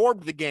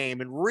absorbed the game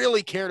and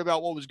really cared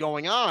about what was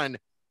going on,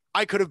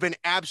 I could have been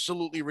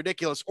absolutely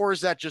ridiculous? Or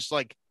is that just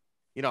like,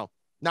 you know,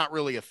 not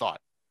really a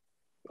thought?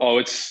 Oh,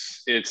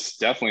 it's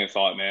definitely a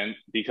thought, man,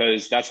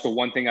 because that's the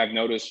one thing I've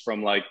noticed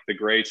from like the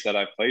greats that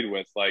I've played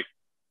with. Like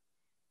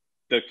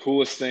the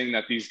coolest thing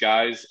that these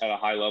guys at a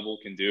high level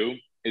can do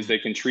is they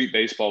can treat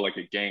baseball like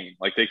a game.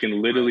 Like they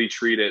can literally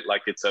treat it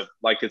like it's a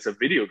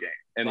video game.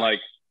 And like,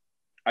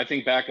 I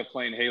think back of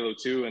playing Halo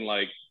 2 and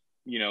like,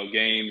 you know,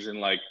 games and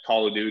like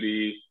Call of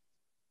Duty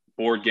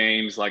board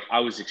games. Like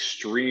I was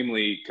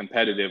extremely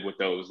competitive with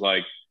those.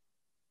 Like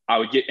I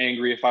would get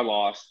angry if I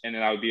lost, and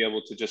then I would be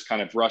able to just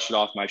kind of brush it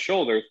off my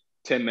shoulder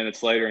 10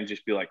 minutes later and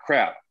just be like,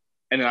 crap.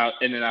 And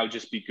then I would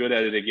just be good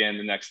at it again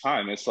the next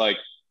time. It's like,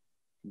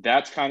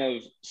 that's kind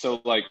of,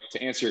 so like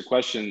to answer your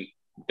question,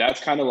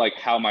 that's kind of like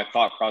how my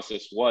thought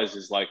process was,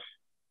 is like,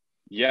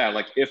 yeah,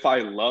 like if I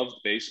loved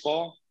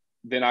baseball,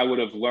 then I would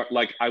have learned,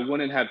 like, I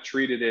wouldn't have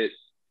treated it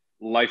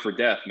life or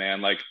death,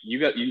 man. Like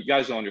you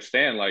guys don't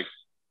understand. Like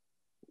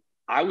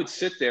I would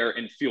sit there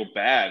and feel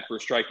bad for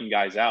striking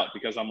guys out,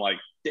 because I'm like,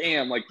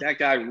 damn, like that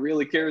guy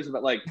really cares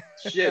about, like,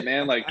 shit,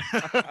 man. Like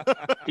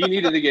he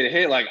needed to get a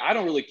hit. Like, I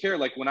don't really care.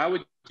 Like when I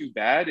would do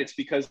bad, it's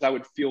because I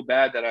would feel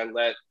bad that I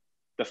let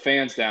the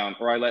fans down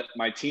or I let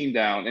my team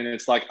down. And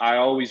it's like, I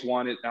always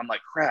wanted, I'm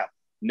like, crap,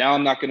 now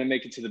I'm not going to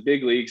make it to the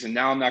big leagues. And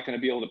now I'm not going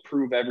to be able to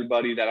prove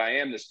everybody that I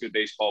am this good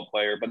baseball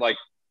player. But like,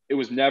 it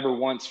was never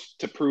once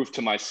to prove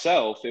to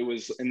myself. It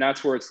was, and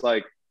that's where it's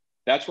like,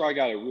 that's where I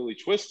got it really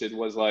twisted,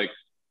 was like,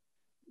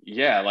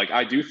 yeah, like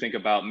I do think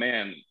about,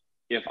 man,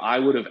 if I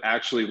would have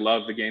actually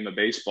loved the game of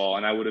baseball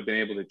and I would have been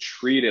able to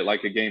treat it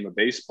like a game of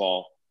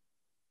baseball,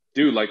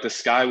 dude, like the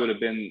sky would have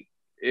been,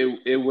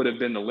 it would have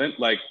been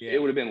it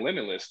would have been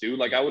limitless, dude.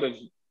 Like it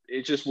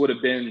would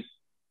have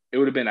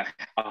been a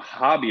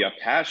hobby, a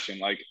passion.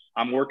 Like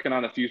I'm working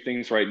on a few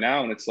things right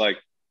now, and it's like,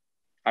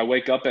 I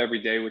wake up every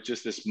day with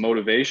just this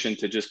motivation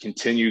to just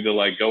continue to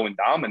like go and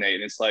dominate.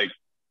 And it's like,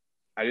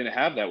 I didn't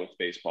have that with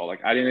baseball.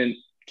 Like I didn't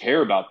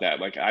care about that.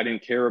 Like I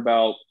didn't care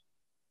about,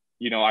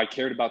 you know, I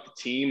cared about the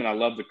team and I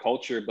love the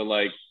culture, but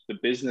like the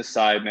business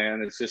side,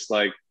 man, it's just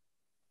like,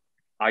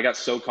 I got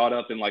so caught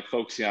up in like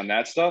focusing on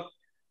that stuff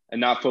and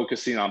not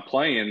focusing on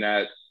playing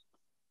that,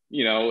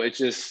 you know, it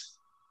just,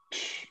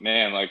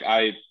 man, like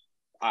I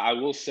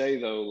will say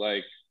though,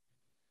 like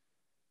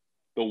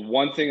the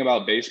one thing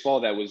about baseball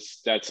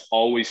that's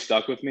always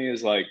stuck with me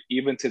is like,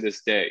 even to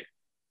this day,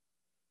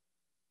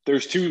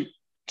 there's two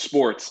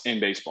sports in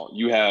baseball.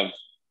 You have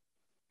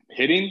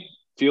hitting,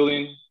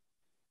 fielding,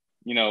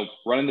 you know,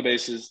 running the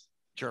bases,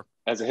 sure,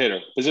 as a hitter,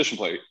 position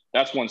play.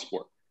 That's one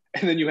sport.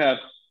 And then you have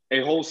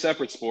a whole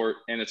separate sport,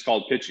 and it's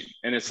called pitching.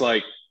 And it's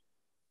like,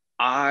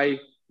 I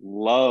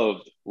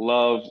loved,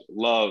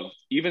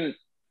 even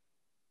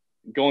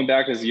going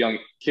back as a young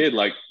kid,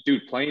 like,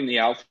 dude, playing the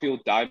outfield,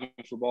 diving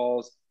for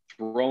balls,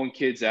 throwing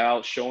kids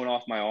out, showing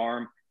off my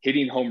arm,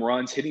 hitting home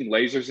runs, hitting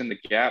lasers in the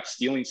gap,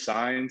 stealing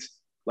signs,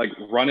 like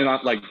running on,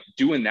 like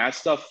doing that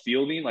stuff,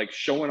 fielding, like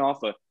showing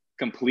off a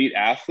complete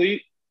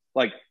athlete.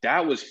 Like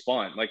that was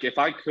fun. Like if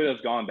I could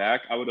have gone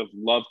back, I would have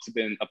loved to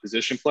been a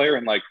position player.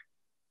 And like,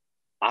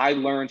 I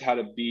learned how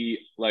to be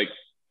like,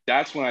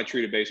 that's when I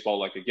treated baseball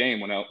like a game,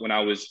 when I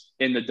was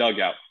in the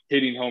dugout,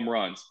 hitting home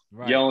runs,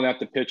 yelling at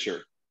the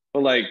pitcher.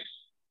 But like,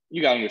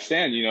 you got to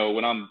understand, you know,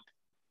 when I'm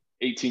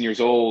 18 years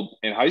old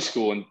in high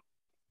school and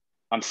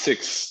I'm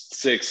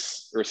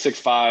 6'6" or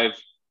 6'5",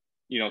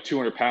 you know,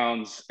 200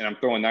 pounds, and I'm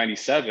throwing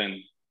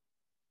 97,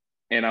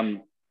 and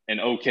I'm an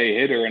okay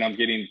hitter, and I'm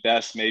getting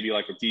best, maybe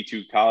like a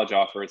D2 college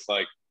offer, it's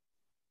like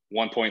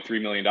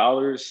 $1.3 million,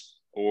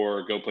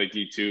 or go play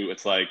D2.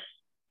 It's like,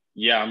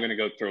 yeah, I'm going to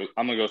go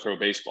throw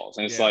baseballs.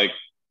 And it's like,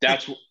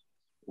 that's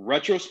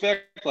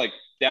retrospect. Like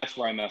that's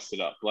where I messed it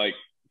up. Like,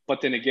 but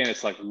then again,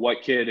 it's like,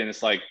 what kid? And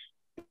it's like,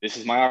 this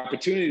is my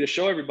opportunity to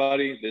show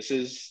everybody. This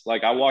is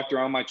like, I walked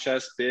around my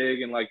chest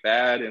big and like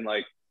that. And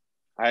like,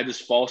 I had this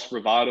false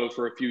bravado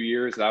for a few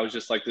years. And I was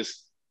just like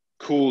this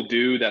cool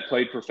dude that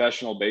played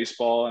professional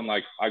baseball. And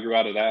like, I grew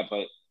out of that.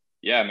 But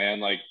yeah, man,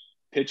 like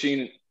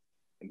pitching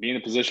and being a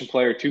position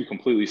player, two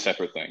completely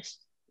separate things.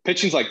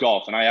 Pitching's like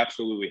golf, and I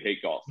absolutely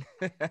hate golf.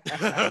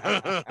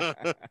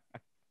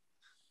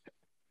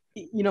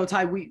 You know,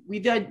 Ty,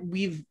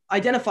 we've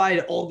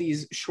identified all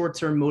these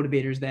short-term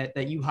motivators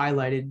that you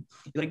highlighted,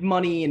 like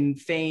money and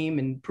fame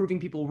and proving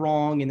people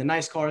wrong and the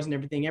nice cars and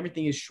everything.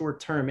 Everything is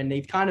short-term, and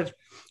they've kind of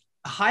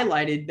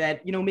highlighted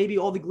that, you know, maybe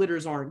all the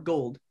glitters aren't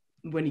gold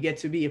when you get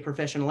to be a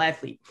professional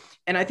athlete.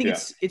 And I think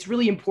it's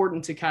really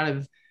important to kind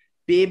of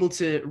be able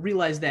to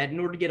realize that in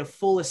order to get a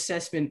full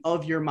assessment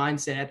of your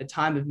mindset at the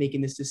time of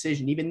making this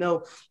decision, even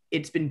though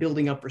it's been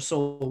building up for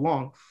so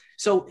long.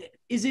 So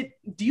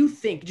do you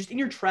think, just in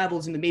your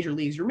travels in the major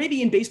leagues, or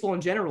maybe in baseball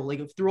in general,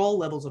 like through all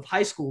levels of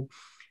high school,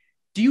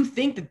 do you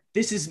think that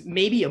this is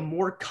maybe a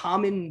more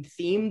common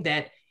theme,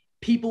 that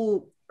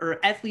people or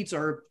athletes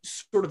are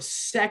sort of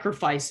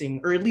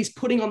sacrificing, or at least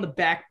putting on the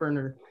back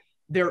burner,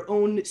 their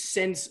own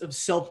sense of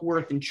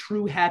self-worth and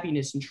true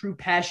happiness and true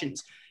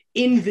passions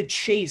in the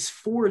chase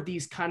for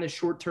these kind of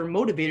short-term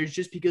motivators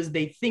just because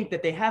they think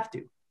that they have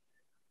to?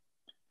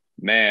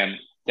 Man,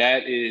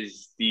 that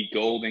is the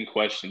golden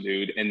question,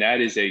 dude. And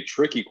that is a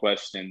tricky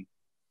question,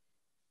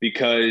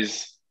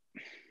 because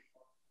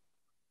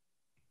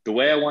the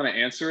way I want to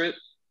answer it,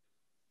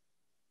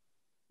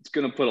 it's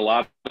going to put a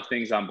lot of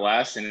things on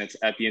blast. And it's,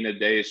 at the end of the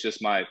day, it's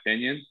just my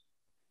opinion.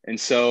 And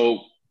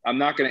so I'm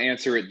not going to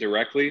answer it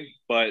directly,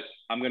 but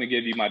I'm going to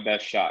give you my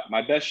best shot.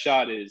 My best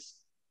shot is,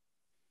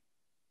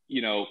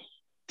 you know,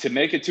 to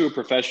make it to a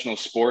professional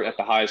sport at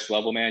the highest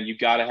level, man, you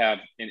got to have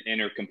an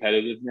inner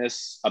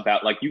competitiveness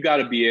about, like, you got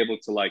to be able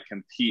to like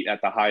compete at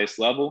the highest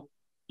level.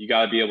 You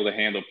got to be able to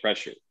handle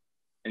pressure.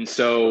 And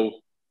so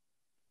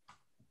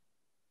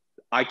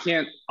I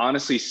can't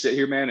honestly sit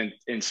here, man,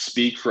 and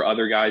speak for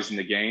other guys in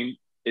the game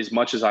as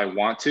much as I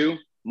want to.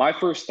 My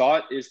first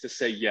thought is to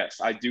say,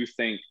 yes, I do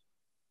think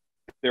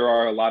there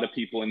are a lot of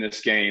people in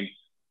this game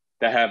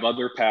that have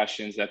other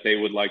passions that they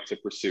would like to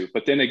pursue.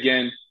 But then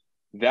again,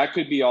 that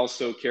could be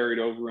also carried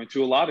over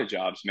into a lot of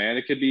jobs, man.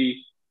 It could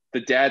be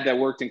the dad that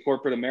worked in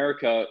corporate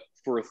America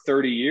for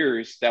 30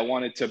 years that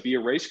wanted to be a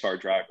race car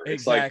driver.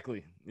 Exactly.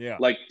 It's like, yeah.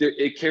 Like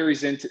it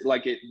carries into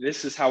like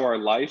this is how our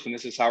life and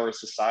this is how our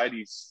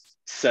society's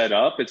set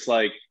up. It's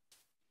like,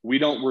 we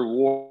don't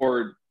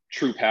reward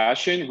true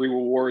passion. We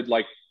reward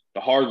like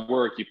the hard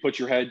work. You put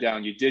your head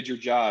down, you did your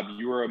job,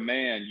 you were a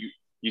man,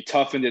 you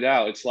toughened it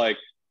out. It's like,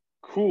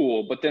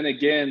 cool. But then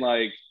again,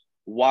 like,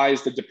 why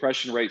is the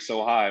depression rate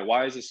so high?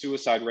 Why is the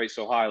suicide rate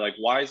so high? Like,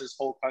 why is this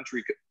whole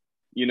country,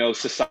 you know,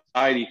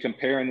 society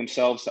comparing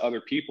themselves to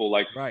other people?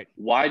 Like, right.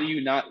 Why do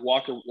you not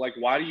walk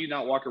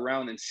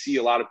around and see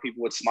a lot of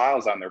people with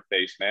smiles on their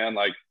face, man?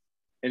 Like,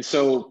 and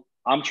so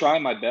I'm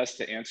trying my best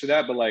to answer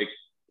that, but like,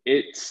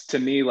 it's, to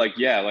me, like,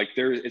 yeah, like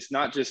it's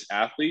not just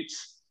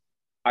athletes.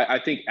 I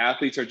think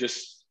athletes are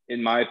just,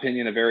 in my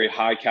opinion, a very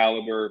high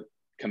caliber,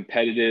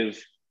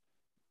 competitive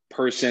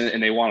person,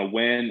 and they want to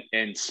win,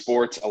 and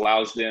sports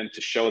allows them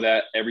to show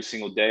that every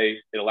single day.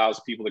 It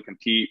allows people to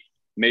compete.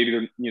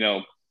 Maybe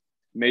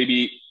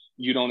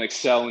you don't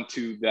excel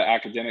into the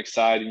academic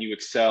side and you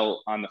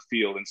excel on the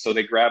field, and so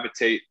they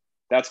gravitate.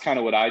 That's kind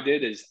of what I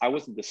did. Is I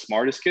wasn't the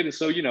smartest kid, and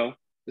so, you know,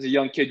 as a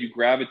young kid, you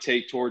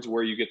gravitate towards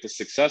where you get the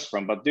success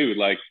from. But dude,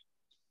 like,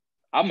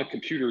 I'm a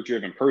computer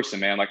driven person,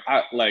 man.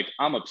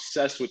 I'm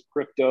obsessed with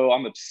crypto.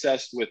 I'm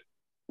obsessed with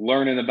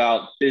learning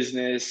about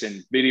business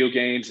and video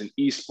games and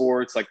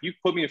esports. Like, you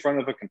put me in front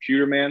of a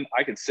computer, man,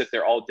 I can sit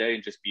there all day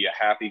and just be a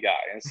happy guy.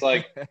 And it's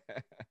like,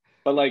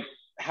 but like,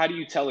 how do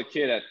you tell a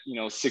kid at, you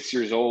know, 6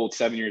 years old,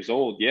 7 years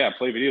old, yeah,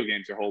 play video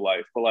games your whole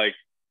life? But like,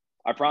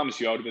 I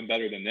promise you, I would have been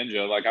better than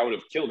Ninja. Like, I would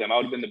have killed him. I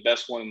would have been the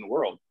best one in the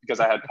world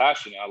because I had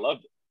passion and I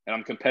loved it. And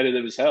I'm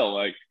competitive as hell.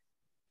 Like,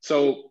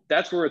 so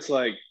that's where it's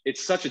like,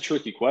 it's such a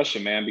tricky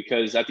question, man,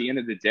 because at the end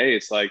of the day,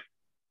 it's like,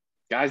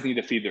 guys need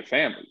to feed their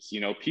families.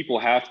 You know, people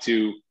have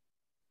to,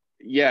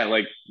 yeah,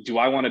 like, do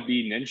I want to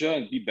be Ninja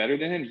and be better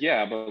than him?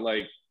 Yeah, but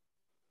like,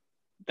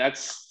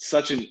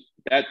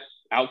 that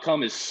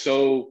outcome is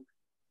so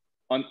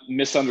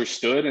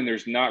misunderstood, and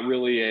there's not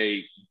really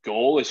a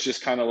goal. It's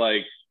just kind of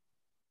like,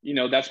 you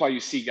know, that's why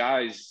you see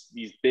guys,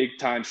 these big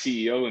time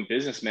CEO and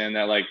businessmen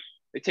that like,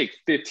 they take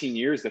 15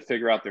 years to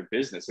figure out their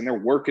business, and they're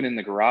working in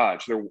the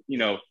garage. They're, you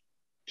know,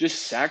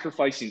 just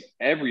sacrificing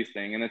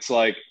everything. And it's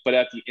like, but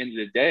at the end of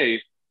the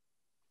day,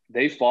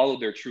 they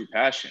followed their true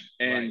passion.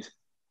 And right.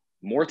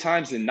 More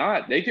times than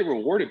not, they get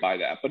rewarded by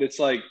that. But it's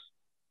like,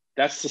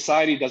 that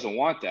society doesn't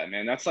want that,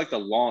 man. That's like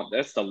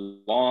that's the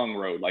long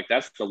road. Like,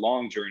 that's the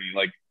long journey.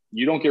 Like,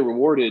 you don't get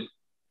rewarded.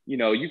 You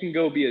know, you can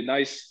go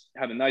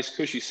have a nice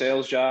cushy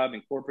sales job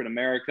in corporate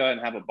America and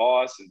have a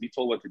boss and be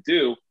told what to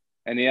do.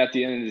 And then at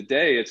the end of the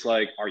day, it's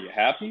like, are you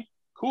happy?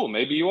 Cool.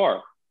 Maybe you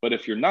are. But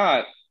if you're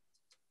not,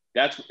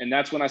 that's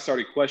when I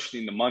started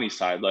questioning the money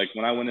side. Like,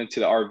 when I went into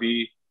the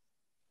RV,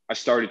 I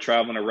started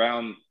traveling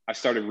around, I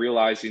started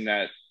realizing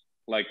that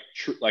like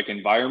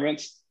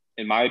environments,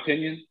 in my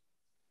opinion,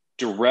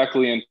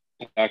 directly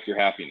impact your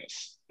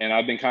happiness. And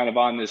I've been kind of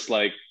on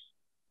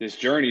this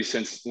journey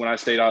since when I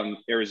stayed out in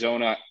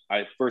Arizona.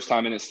 I first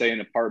time in stay in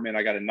an apartment.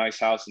 I got a nice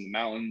house in the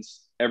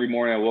mountains. Every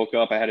morning I woke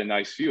up, I had a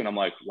nice view, and I'm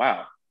like,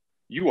 wow,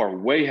 you are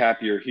way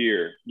happier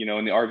here. You know,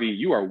 in the RV,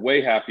 you are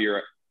way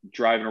happier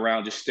driving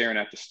around just staring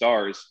at the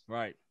stars.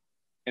 Right.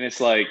 And it's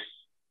like,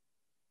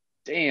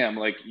 damn,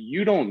 like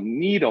you don't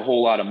need a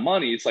whole lot of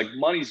money. It's like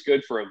money's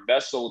good for a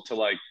vessel to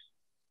like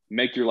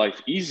make your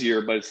life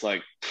easier, but it's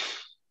like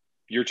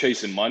you're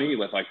chasing money,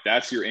 like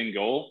that's your end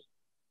goal.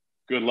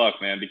 Good luck,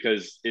 man,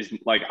 because it's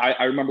like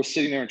I remember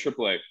sitting there in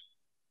AAA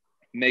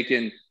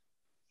making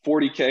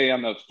 $40K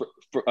on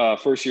the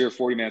first year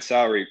 40-man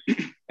salary.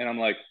 And I'm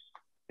like,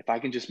 if I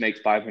can just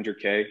make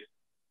 $500K,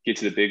 get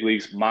to the big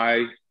leagues,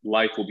 my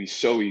life will be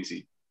so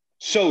easy.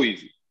 So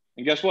easy.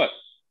 And guess what?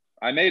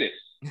 I made it.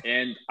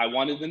 And I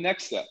wanted the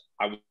next step.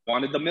 I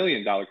wanted the $1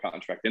 million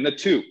contract, then the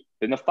 2,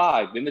 then the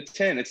 5, then the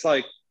 10. It's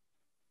like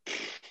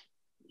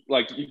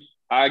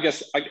I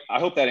guess I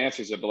hope that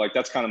answers it, but like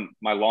that's kind of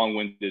my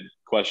long-winded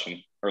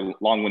question or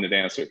long-winded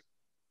answer.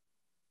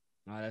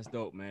 Oh, that's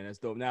dope, man. That's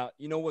dope. Now,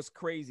 you know what's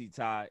crazy,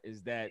 Ty,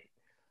 is that,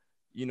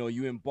 you know,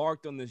 you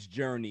embarked on this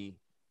journey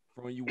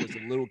from when you was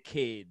a little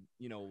kid,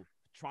 you know,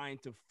 trying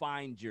to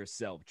find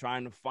yourself,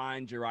 trying to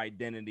find your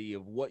identity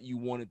of what you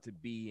wanted to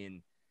be.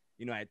 And,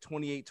 you know, at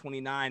 28,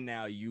 29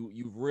 now,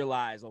 you've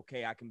realized,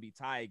 okay, I can be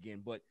Ty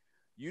again, but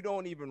you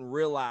don't even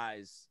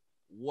realize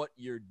what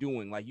you're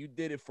doing. Like you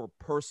did it for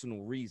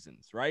personal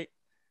reasons, right?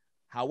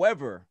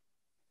 However,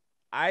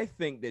 I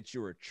think that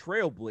you're a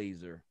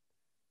trailblazer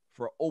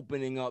for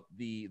opening up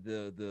the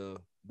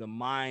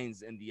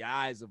minds and the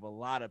eyes of a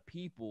lot of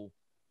people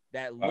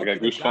that look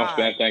at a guy,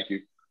 man. Thank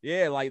you.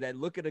 Yeah, like that.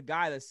 Look at a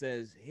guy that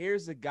says,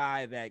 here's a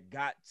guy that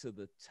got to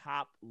the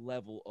top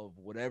level of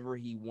whatever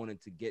he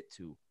wanted to get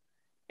to,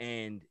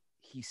 and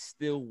he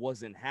still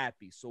wasn't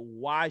happy. So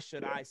why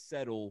should I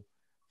settle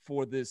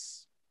for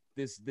this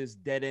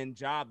dead end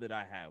job that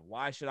I have?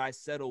 Why should I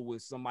settle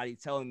with somebody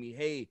telling me,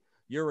 hey,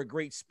 you're a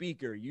great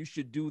speaker, you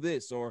should do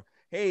this, or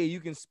hey, you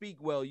can speak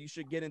well, you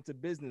should get into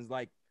business?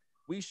 Like,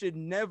 we should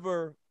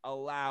never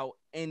allow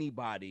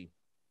anybody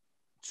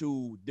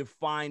to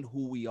define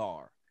who we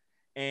are.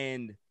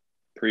 And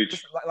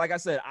preach. Like I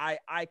said,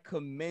 I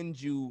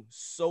commend you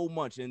so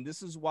much. And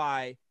this is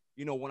why,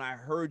 you know, when I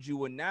heard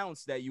you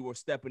announce that you were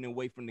stepping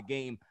away from the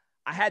game,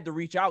 I had to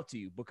reach out to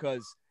you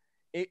because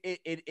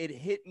it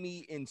hit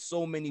me in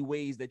so many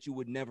ways that you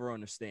would never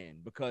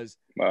understand, because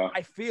wow.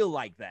 I feel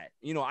like that.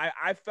 You know,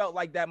 I felt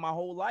like that my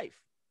whole life,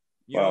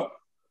 you wow. know,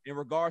 in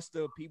regards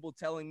to people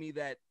telling me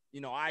that, you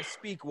know, I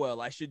speak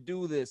well, I should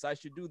do this,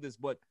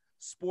 but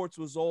sports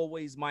was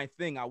always my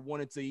thing. I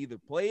wanted to either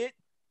play it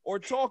or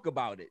talk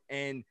about it.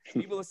 And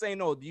people are saying,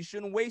 no, you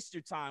shouldn't waste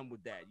your time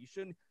with that.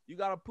 You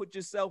got to put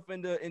yourself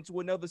into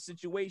another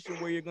situation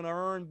where you're going to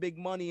earn big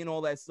money and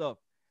all that stuff.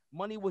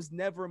 Money was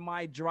never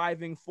my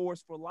driving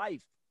force for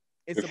life.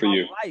 It's about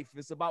life.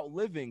 It's about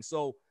living.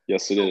 So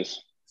yes, it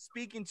is.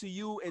 Speaking to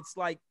you, it's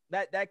like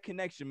that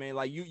connection, man.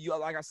 Like you,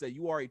 like I said,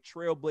 you are a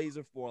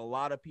trailblazer for a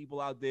lot of people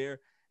out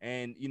there.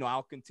 And, you know,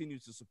 I'll continue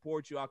to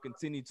support you. I'll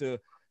continue to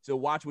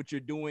watch what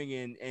you're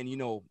doing. And you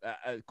know,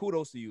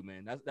 kudos to you,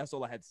 man. That's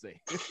all I had to say.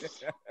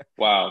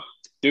 Wow.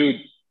 Dude,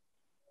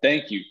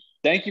 thank you.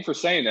 Thank you for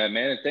saying that,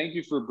 man. And thank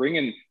you for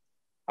bringing –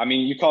 I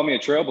mean, you call me a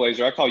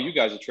trailblazer. I call you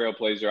guys a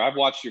trailblazer. I've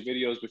watched your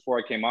videos before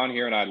I came on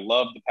here, and I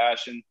love the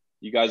passion.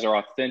 You guys are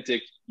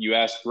authentic. You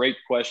ask great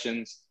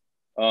questions.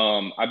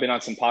 I've been on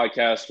some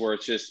podcasts where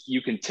it's just,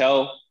 you can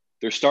tell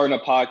they're starting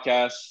a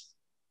podcast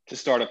to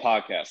start a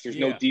podcast. There's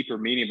no deeper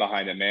meaning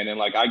behind it, man. And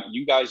like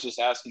you guys just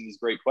asking these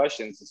great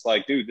questions, it's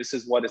like, dude, this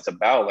is what it's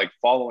about. Like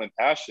following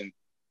passion,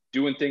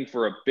 doing things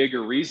for a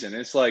bigger reason.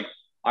 It's like,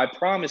 I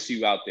promise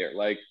you out there,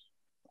 like,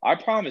 I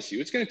promise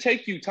you, it's going to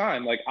take you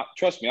time. Like,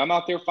 trust me, I'm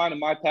out there finding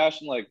my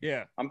passion. Like,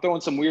 I'm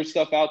throwing some weird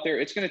stuff out there.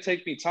 It's going to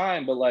take me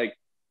time, but like,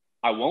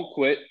 I won't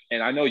quit.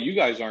 And I know you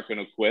guys aren't going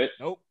to quit.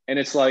 Nope. And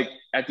it's like,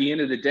 at the end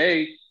of the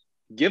day,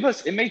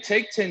 it may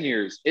take 10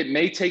 years. It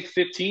may take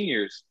 15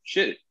 years.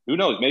 Shit, who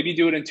knows? Maybe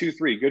do it in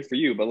 2-3. Good for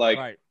you. But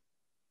like,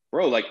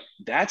 bro, like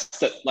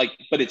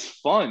but it's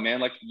fun, man.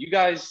 Like you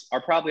guys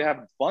are probably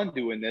having fun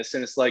doing this.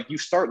 And it's like, you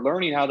start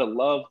learning how to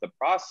love the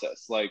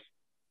process. Like,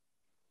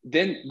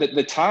 then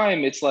the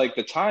time, it's like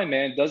the time,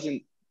 man,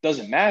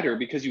 doesn't matter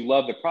because you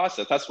love the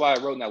process. That's why I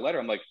wrote in that letter.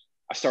 I'm like,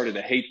 I started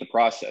to hate the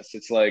process.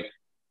 It's like,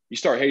 you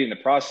start hating the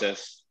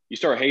process. You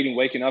start hating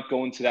waking up,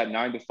 going to that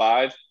 9 to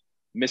 5,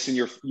 missing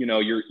your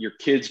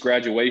kid's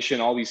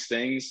graduation, all these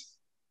things,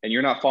 and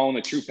you're not following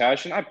the true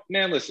passion.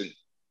 Man, listen,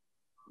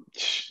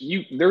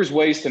 there's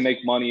ways to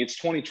make money. It's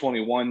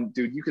 2021,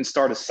 dude. You can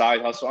start a side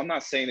hustle. I'm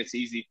not saying it's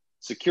easy.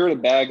 Secure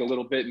the bag a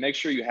little bit, make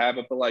sure you have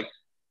it, but like,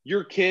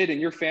 your kid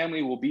and your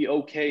family will be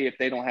okay if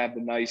they don't have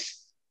the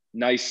nice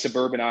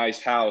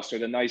suburbanized house or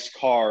the nice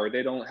car, or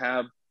they don't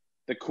have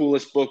the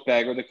coolest book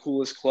bag or the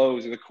coolest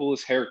clothes or the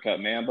coolest haircut,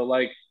 man. But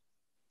like,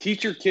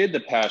 teach your kid the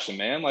passion,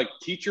 man. Like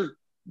teach your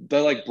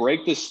like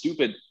break this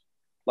stupid,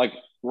 like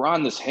we're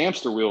on this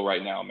hamster wheel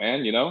right now,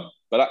 man, you know?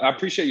 But I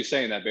appreciate you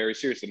saying that, Barry.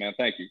 Seriously, man.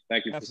 Thank you.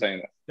 Thank you for saying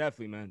that.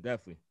 Definitely, man.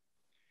 Definitely.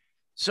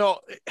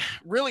 So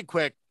really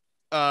quick,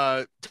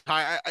 Ty,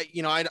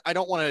 I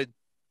don't want to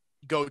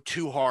go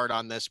too hard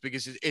on this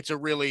because it's a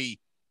really,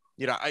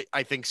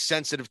 I think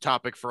sensitive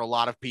topic for a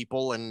lot of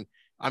people. And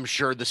I'm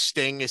sure the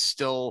sting is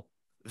still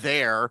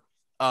there.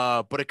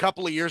 But a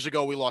couple of years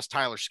ago, we lost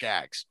Tyler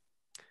Skaggs.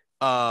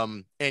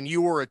 And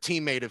you were a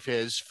teammate of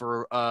his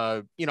for,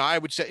 I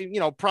would say,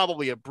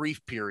 probably a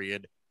brief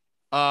period.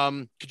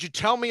 Could you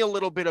tell me a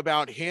little bit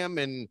about him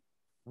and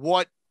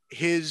what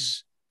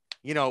his,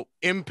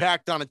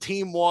 impact on a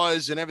team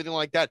was and everything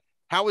like that?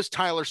 How is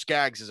Tyler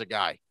Skaggs as a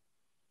guy?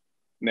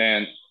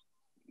 Man,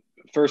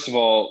 first of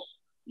all,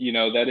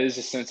 that is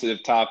a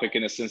sensitive topic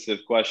and a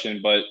sensitive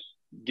question, but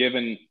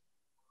given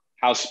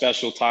how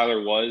special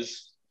Tyler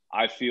was,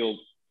 I feel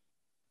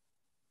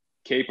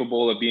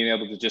capable of being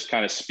able to just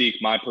kind of speak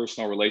my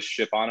personal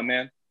relationship on him,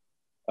 man.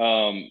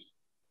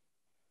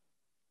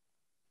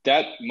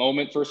 That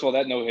moment, first of all,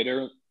 that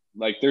no-hitter,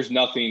 like there's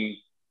nothing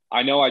 –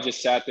 I know I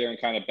just sat there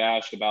and kind of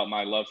bashed about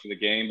my love for the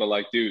game, but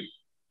like, dude,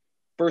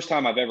 first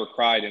time I've ever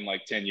cried in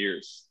like 10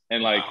 years.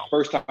 And like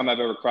first time I've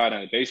ever cried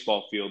on a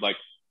baseball field, like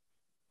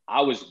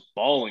I was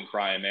bawling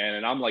crying, man.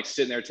 And I'm like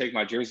sitting there taking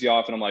my jersey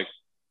off and I'm like,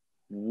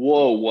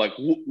 whoa, like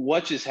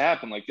what just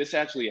happened? Like this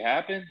actually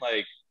happened?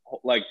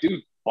 Like,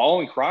 dude,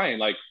 bawling crying,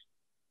 like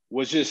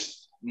was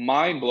just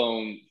mind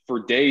blown for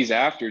days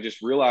after,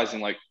 just realizing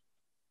like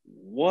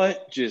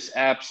what just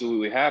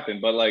absolutely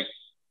happened. But like,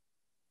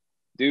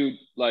 dude,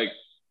 like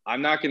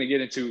I'm not going to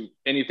get into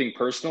anything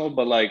personal,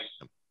 but like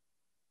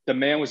the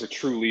man was a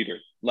true leader,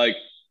 like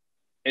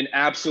an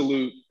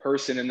absolute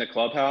person in the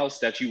clubhouse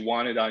that you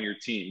wanted on your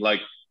team, like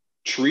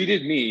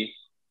treated me,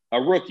 a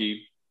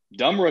rookie,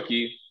 dumb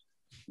rookie,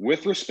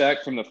 with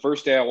respect from the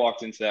first day I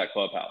walked into that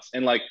clubhouse.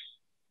 And like,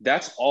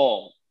 that's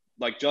all.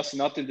 Like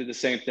Justin Upton did the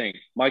same thing.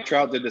 Mike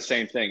Trout did the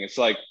same thing. It's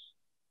like,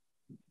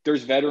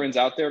 there's veterans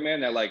out there,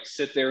 man, that like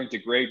sit there and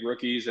degrade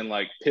rookies and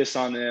like piss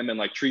on them and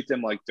like treat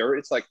them like dirt.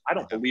 It's like, I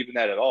don't believe in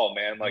that at all,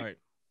 man. Like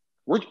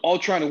we're all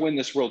trying to win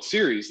this World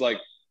Series. Like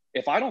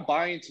if I don't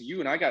buy into you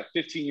and I got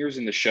 15 years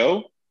in the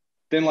show,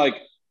 then like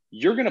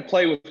you're going to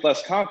play with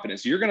less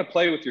confidence. You're going to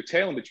play with your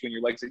tail in between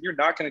your legs and you're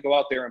not going to go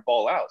out there and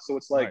ball out. So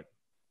it's like,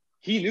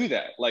 he knew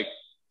that. Like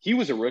he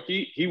was a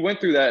rookie. He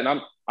went through that.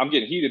 And I'm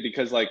getting heated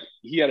because like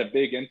he had a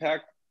big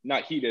impact.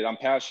 Not heated. I'm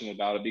passionate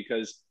about it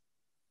because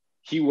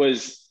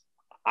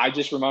I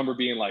just remember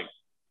being like,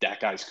 that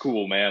guy's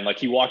cool, man. Like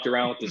he walked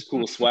around with this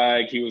cool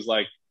swag. He was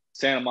like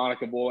Santa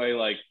Monica boy.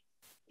 Like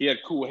he had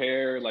cool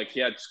hair. Like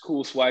he had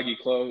cool swaggy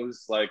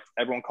clothes. Like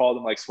everyone called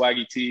him like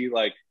Swaggy T.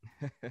 Like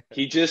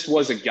he just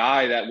was a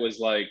guy that was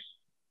like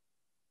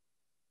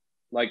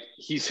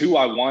he's who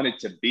I wanted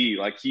to be.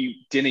 Like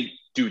he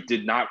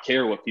did not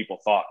care what people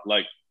thought.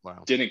 Like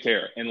didn't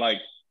care. And like,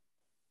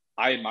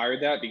 I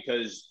admired that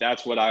because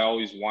that's what I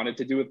always wanted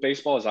to do with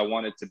baseball is I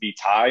wanted to be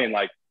Ty and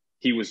like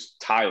he was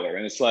Tyler.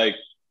 And it's like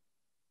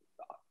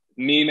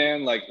me,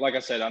 man, like I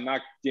said, I'm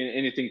not getting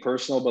anything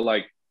personal, but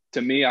like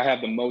to me, I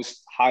have the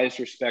highest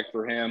respect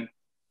for him.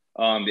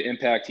 The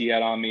impact he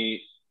had on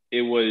me,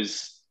 it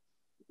was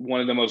one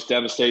of the most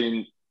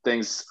devastating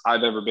things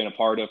I've ever been a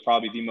part of,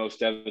 probably the most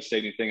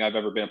devastating thing I've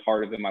ever been a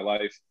part of in my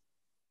life.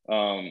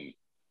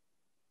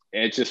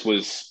 It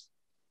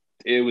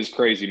was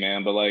crazy,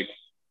 man. But like,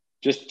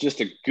 just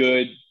a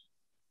good,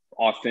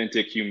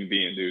 authentic human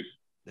being, dude.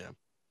 Yeah.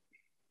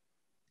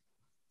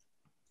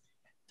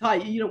 Ty,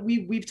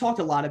 we've talked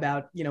a lot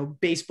about,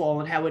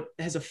 baseball and how it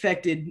has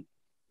affected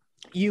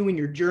you and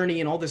your journey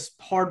and all this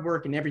hard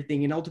work and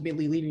everything, and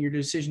ultimately leading your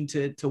decision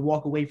to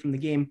walk away from the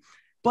game.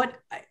 But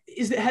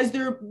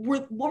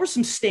what were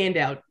some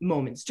standout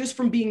moments just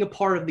from being a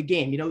part of the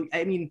game?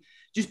 I mean,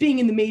 just being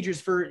in the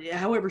majors for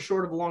however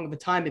short of a long of a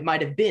time it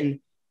might have been.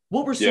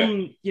 What were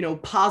some,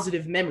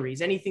 positive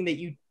memories? Anything that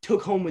you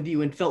took home with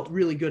you and felt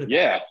really good about?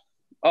 Yeah.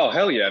 Oh,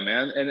 hell yeah,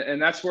 man. And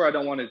that's where I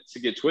don't want it to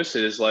get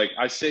twisted is like,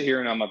 I sit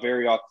here and I'm a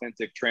very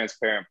authentic,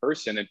 transparent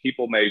person. And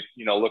people may,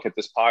 look at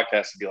this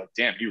podcast and be like,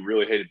 damn, you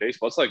really hated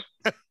baseball. It's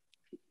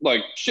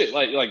like shit,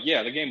 like,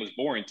 yeah, the game was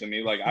boring to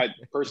me. Like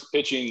first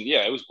pitching,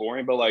 yeah, it was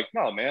boring, but like,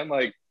 no, man,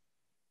 like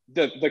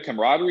the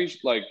camaraderie,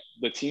 like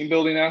the team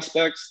building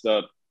aspects,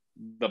 the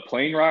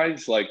plane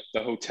rides, like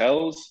the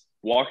hotels,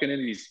 walking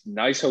into these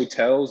nice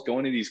hotels,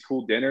 going to these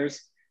cool dinners,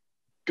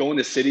 going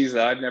to cities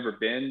that I've never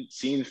been,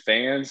 seeing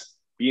fans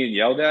being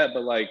yelled at,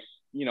 but like,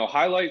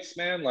 highlights,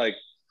 man, like,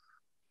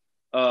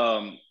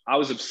 I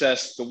was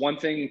obsessed. The one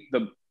thing,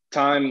 the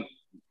time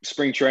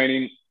spring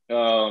training,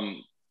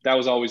 that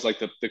was always like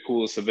the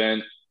coolest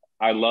event.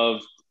 I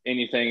loved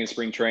anything in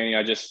spring training.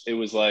 It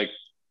was like,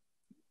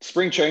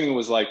 spring training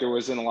was like, there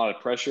wasn't a lot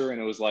of pressure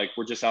and it was like,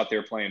 we're just out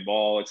there playing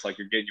ball. It's like,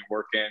 you're getting your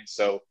work in.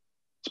 So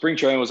spring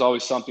training was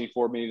always something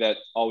for me that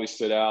always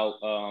stood out.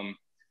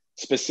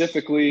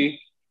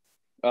 Specifically,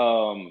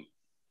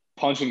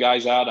 punching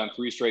guys out on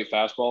 3 straight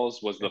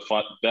fastballs was the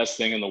best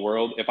thing in the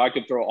world. If I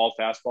could throw all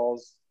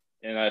fastballs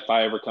And if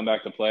I ever come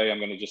back to play, I'm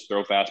going to just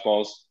throw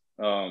fastballs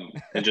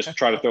and just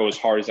try to throw as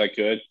hard as I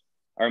could.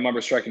 I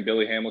remember striking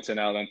Billy Hamilton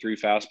out on 3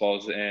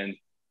 fastballs, and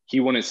he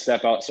wouldn't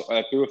step out. So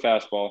I threw a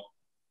fastball,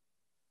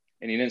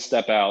 and he didn't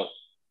step out.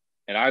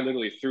 And I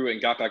literally threw it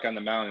and got back on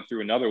the mound and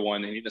threw another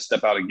one, and he didn't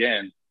step out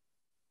again.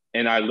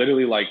 And I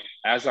literally, like,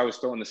 as I was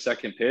throwing the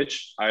second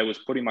pitch, I was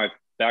putting my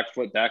back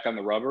foot back on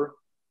the rubber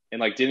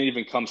and, like, didn't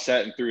even come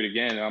set and threw it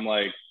again. And I'm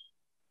like,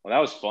 well, that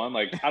was fun.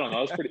 Like, I don't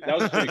know. That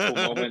was a pretty cool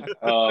moment.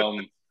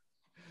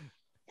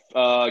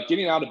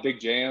 Getting out of big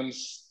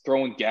jams,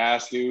 throwing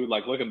gas, dude,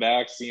 like, looking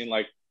back, seeing,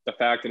 like, the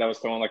fact that I was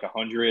throwing, like,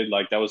 100,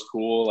 like, that was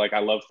cool. Like, I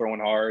love throwing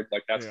hard.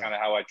 Like, that's kind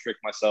of how I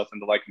tricked myself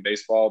into liking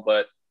baseball.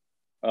 But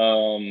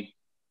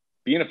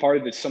being a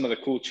part of some of the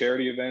cool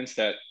charity events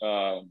that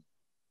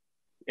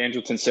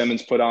Andrelton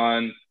Simmons put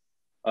on,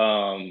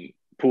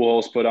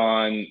 Pujols put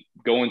on,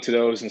 going to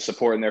those and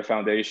supporting their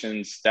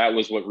foundations, that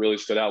was what really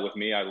stood out with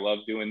me. I love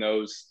doing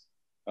those.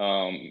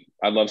 I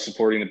love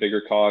supporting the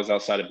bigger cause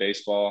outside of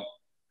baseball.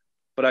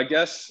 But I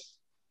guess,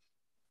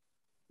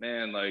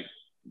 man, like,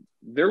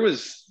 it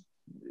was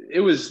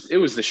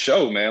the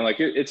show, man. Like,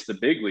 it's the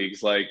big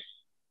leagues. Like,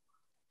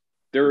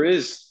 there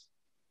is,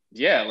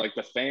 like,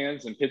 the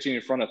fans and pitching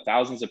in front of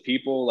thousands of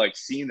people, like,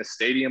 seeing the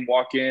stadium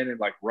walk in and,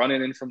 like,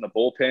 running in from the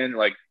bullpen.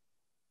 Like,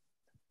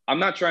 I'm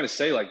not trying to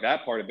say, like,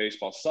 that part of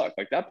baseball sucked.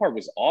 Like, that part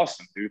was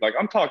awesome, dude. Like,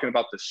 I'm talking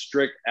about the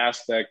strict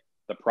aspect,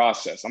 the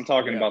process. I'm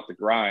talking about the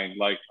grind.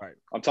 Like,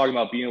 I'm talking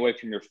about being away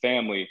from your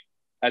family.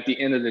 At the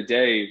end of the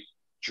day,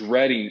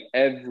 dreading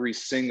every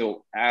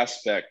single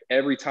aspect,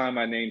 every time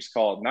my name's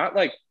called. Not,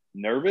 like,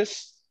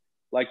 nervous,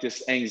 like,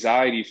 this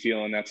anxiety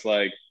feeling that's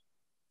like,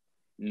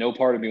 no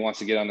part of me wants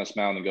to get on this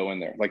mound and go in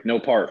there. Like, no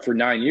part. For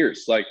 9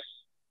 years. Like,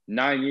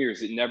 9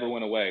 years, it never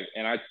went away.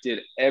 And I did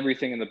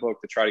everything in the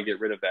book to try to get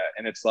rid of that.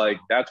 And it's like,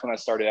 that's when I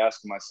started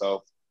asking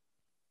myself,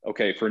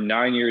 okay, for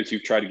 9 years,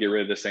 you've tried to get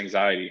rid of this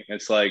anxiety. And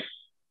it's like,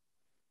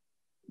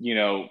 you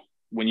know,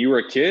 when you were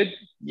a kid,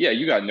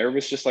 you got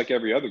nervous just like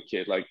every other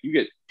kid. Like, you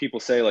get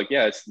people say, like,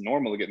 yeah, it's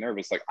normal to get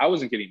nervous. Like, I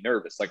wasn't getting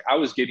nervous. Like, I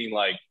was getting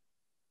like,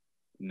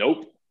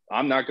 nope,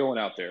 I'm not going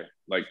out there.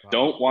 Like,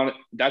 don't want it.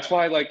 That's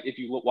why, like, if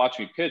you watch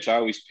me pitch, I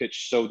always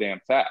pitch so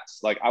damn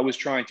fast. Like, I was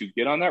trying to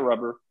get on that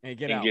rubber and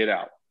get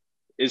out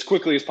as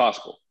quickly as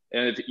possible.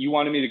 And if you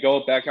wanted me to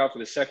go back out for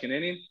the second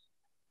inning,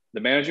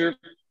 the manager,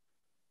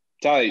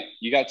 Ty,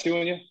 you got 2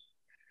 in you?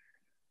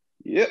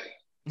 Yep,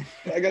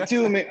 I got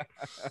 2 in me.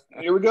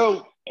 Here we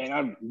go. And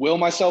I will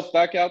myself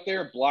back out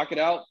there, block it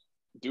out,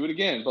 do it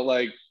again. But,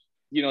 like,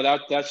 you know,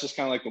 that's just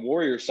kind of like the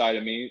warrior side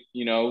of me,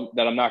 you know,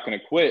 that I'm not going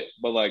to quit.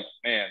 But, like,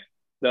 man,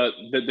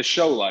 the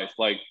show life,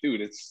 like, dude,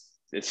 it's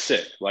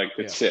sick. Like,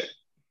 it's sick.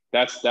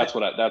 That's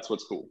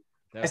what's cool.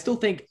 I still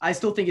think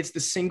it's the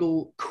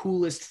single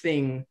coolest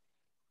thing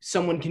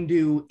someone can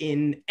do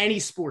in any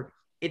sport.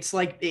 It's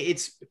like,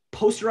 it's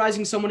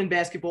posterizing someone in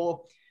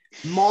basketball,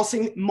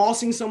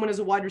 mossing someone as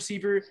a wide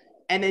receiver,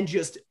 and then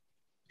just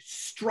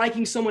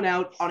striking someone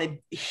out on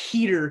a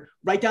heater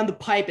right down the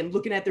pipe and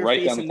looking at their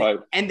face,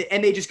 and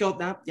they just go,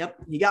 nah, yep,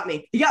 you got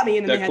me,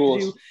 and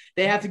then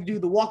they have to do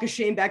the walk of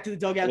shame back to the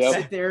dugout,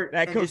 sit there,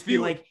 that and just be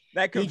like,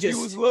 that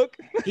confused look.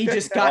 He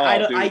just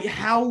got.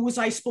 How was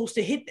I supposed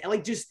to hit that?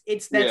 Like, just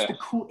the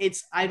cool.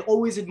 I've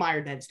always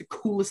admired that. It's the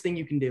coolest thing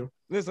you can do.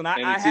 Listen,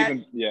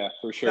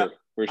 for sure.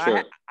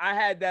 I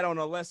had that on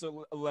a lesser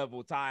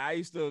level, Ty. I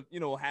used to,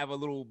 have a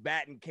little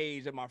batting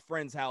cage at my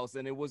friend's house,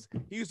 and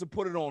he used to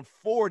put it on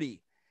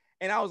 40.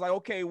 And I was like,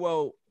 okay,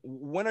 well,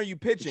 when are you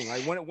pitching?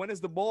 Like, when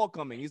is the ball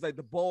coming? He's like,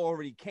 the ball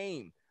already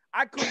came.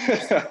 I couldn't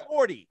even see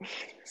 40.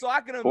 So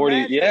I can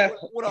imagine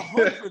what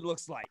 100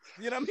 looks like.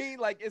 You know what I mean?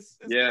 Like, it's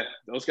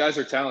those guys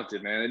are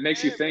talented, man. It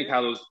makes you think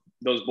how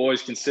those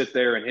boys can sit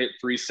there and hit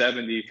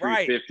 370,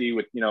 350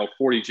 with,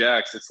 40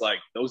 jacks. It's like,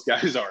 those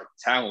guys are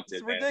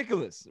talented.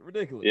 It's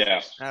ridiculous.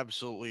 Yeah.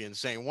 Absolutely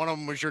insane. One of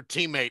them was your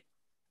teammate.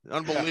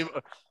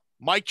 Unbelievable.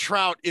 Mike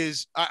Trout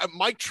is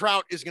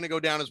going to go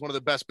down as one of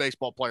the best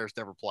baseball players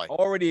to ever play.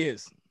 Already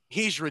is.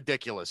 He's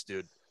ridiculous,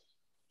 dude.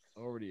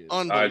 Already is.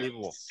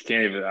 Unbelievable.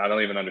 I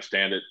don't even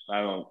understand it.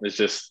 It's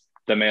just,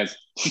 the man's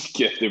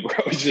gifted,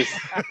 bro. He's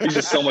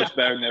just so much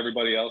better than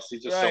everybody else.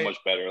 He's just so much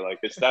better. Like,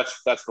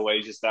 that's the way.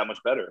 He's just that much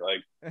better.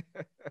 Like,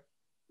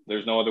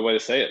 there's no other way to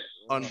say it.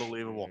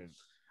 Unbelievable.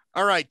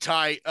 All right,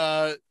 Ty.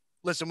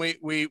 Listen,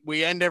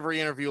 we end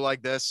every interview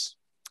like this.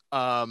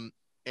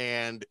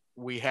 And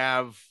we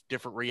have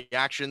different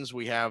reactions.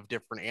 We have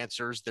different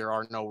answers. There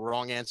are no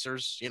wrong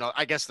answers.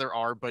 I guess there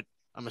are, but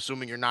I'm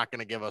assuming you're not going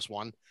to give us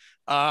one.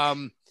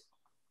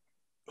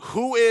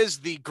 Who is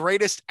the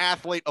greatest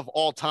athlete of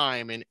all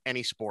time in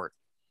any sport?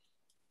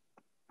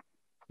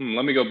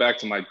 Let me go back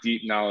to my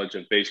deep knowledge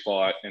of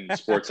baseball and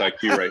sports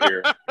IQ right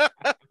here.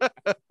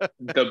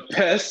 The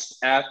best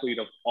athlete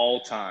of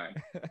all time,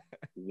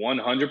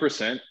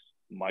 100%,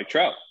 Mike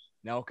Trout.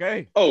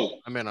 Okay. Oh,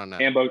 I'm in on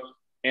that.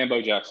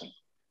 Ambo Jackson.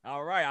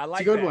 All right, I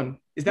like it's a good that. one.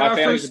 Is that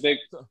my our first?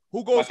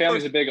 Who goes? My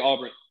family's first? a big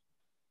Auburn.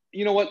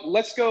 you know what?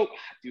 Let's go.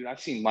 Dude, I've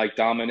seen Mike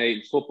dominate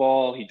in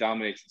football. He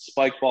dominates in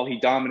spike ball. He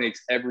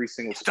dominates every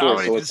single sport.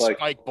 So it's like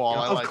spike ball.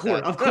 Yeah,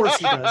 of course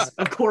he does.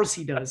 Of course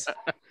he does.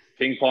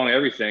 Ping pong,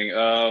 everything.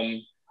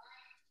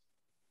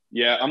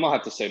 Yeah, I'm gonna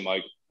have to say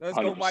Mike. Let's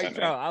go Mike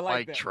Trout. I like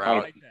Mike that. Trout. I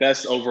like that.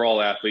 Best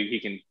overall athlete. He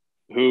can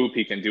hoop.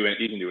 He can do it.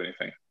 He can do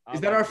anything.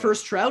 Is that our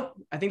first Trout?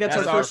 I think that's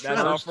our first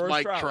Trout. Our first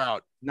Mike Trout.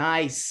 Trout.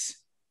 Nice.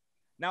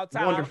 Now,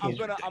 Ty,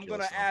 I'm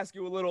gonna ask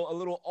you a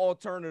little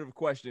alternative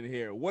question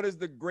here. What is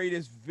the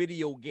greatest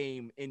video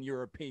game in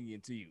your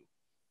opinion to you?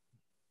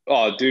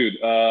 Oh,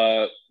 dude,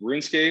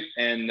 RuneScape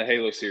and the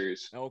Halo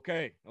series.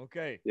 Okay.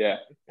 Yeah.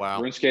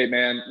 Wow. RuneScape,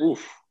 man.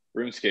 Oof.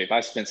 RuneScape.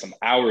 I spent some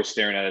hours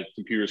staring at a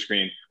computer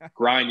screen,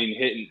 grinding,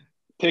 hitting,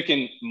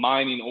 picking,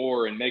 mining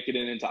ore, and making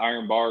it into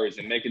iron bars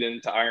and making it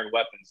into iron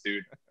weapons,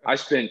 dude. I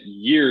spent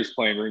years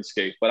playing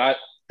RuneScape. But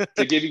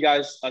to give you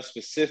guys a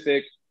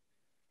specific,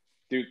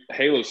 dude,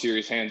 Halo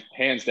series,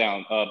 hands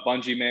down.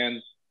 Bungie,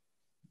 man,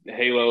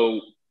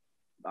 Halo.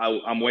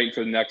 I'm waiting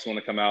for the next one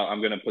to come out.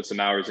 I'm gonna put some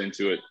hours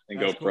into it and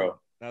go pro.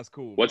 That's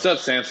cool. What's up,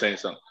 Sam? Saying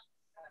something.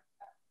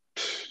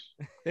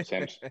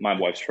 My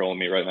wife's trolling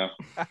me right now.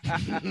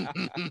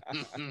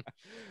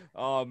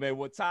 Oh man,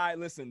 well, Ty,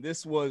 listen,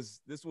 this was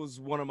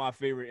one of my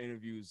favorite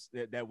interviews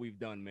that we've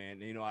done,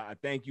 man. You know, I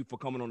thank you for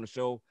coming on the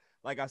show.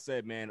 Like I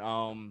said, man,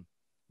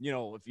 you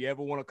know, if you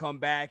ever want to come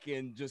back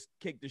and just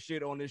kick the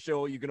shit on this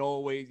show, you can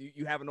always,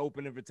 you have an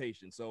open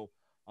invitation. So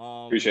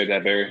appreciate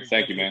that, Barry.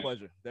 Thank you, man.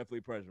 Definitely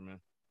a pleasure, man.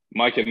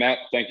 Mike and Matt,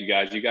 thank you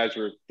guys.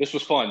 This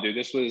was fun, dude.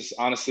 This is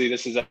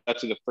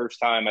actually the first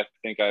time I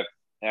think I've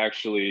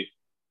actually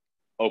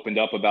opened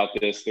up about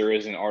this. There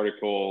is an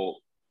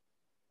article,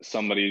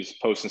 somebody's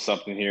posting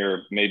something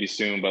here maybe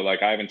soon, but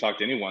like I haven't talked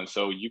to anyone.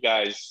 So you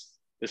guys,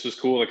 this was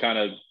cool to kind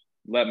of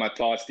let my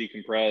thoughts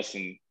decompress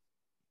and,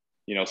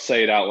 you know,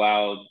 say it out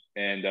loud.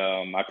 And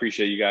I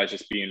appreciate you guys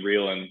just being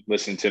real and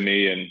listening to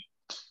me and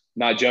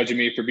not judging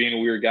me for being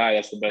a weird guy.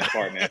 That's the best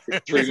part, man.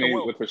 Treat me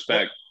with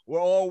respect. We're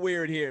all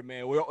weird here,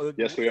 man.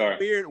 Yes, we are.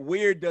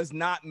 Weird does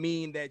not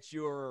mean that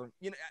you're,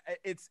 you know,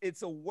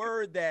 it's a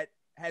word that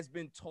has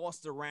been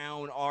tossed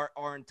around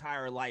our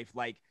entire life.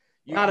 Like,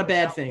 not a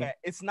bad thing.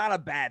 It's not a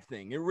bad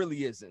thing. It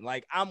really isn't.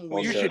 Like, I'm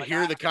weird. You should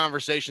hear the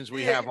conversations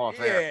we have off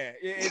air.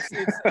 Yeah,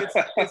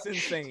 it's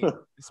insane.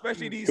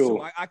 Especially these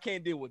two. I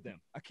can't deal with them.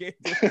 I can't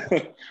deal with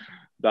them.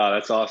 No,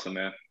 that's awesome,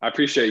 man. I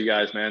appreciate you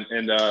guys, man.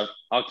 And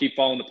I'll keep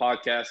following the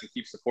podcast and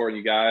keep supporting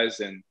you guys.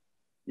 And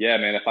yeah,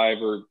 man, if I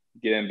ever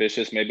get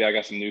ambitious, maybe I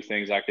got some new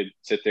things I could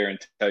sit there and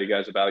tell you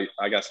guys about.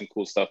 I got some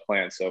cool stuff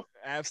planned. So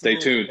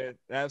absolutely, stay tuned. Man.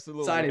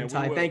 Absolutely. Excited,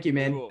 Ty. Thank you,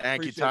 man.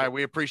 Thank you, Ty.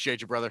 We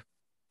appreciate you, brother.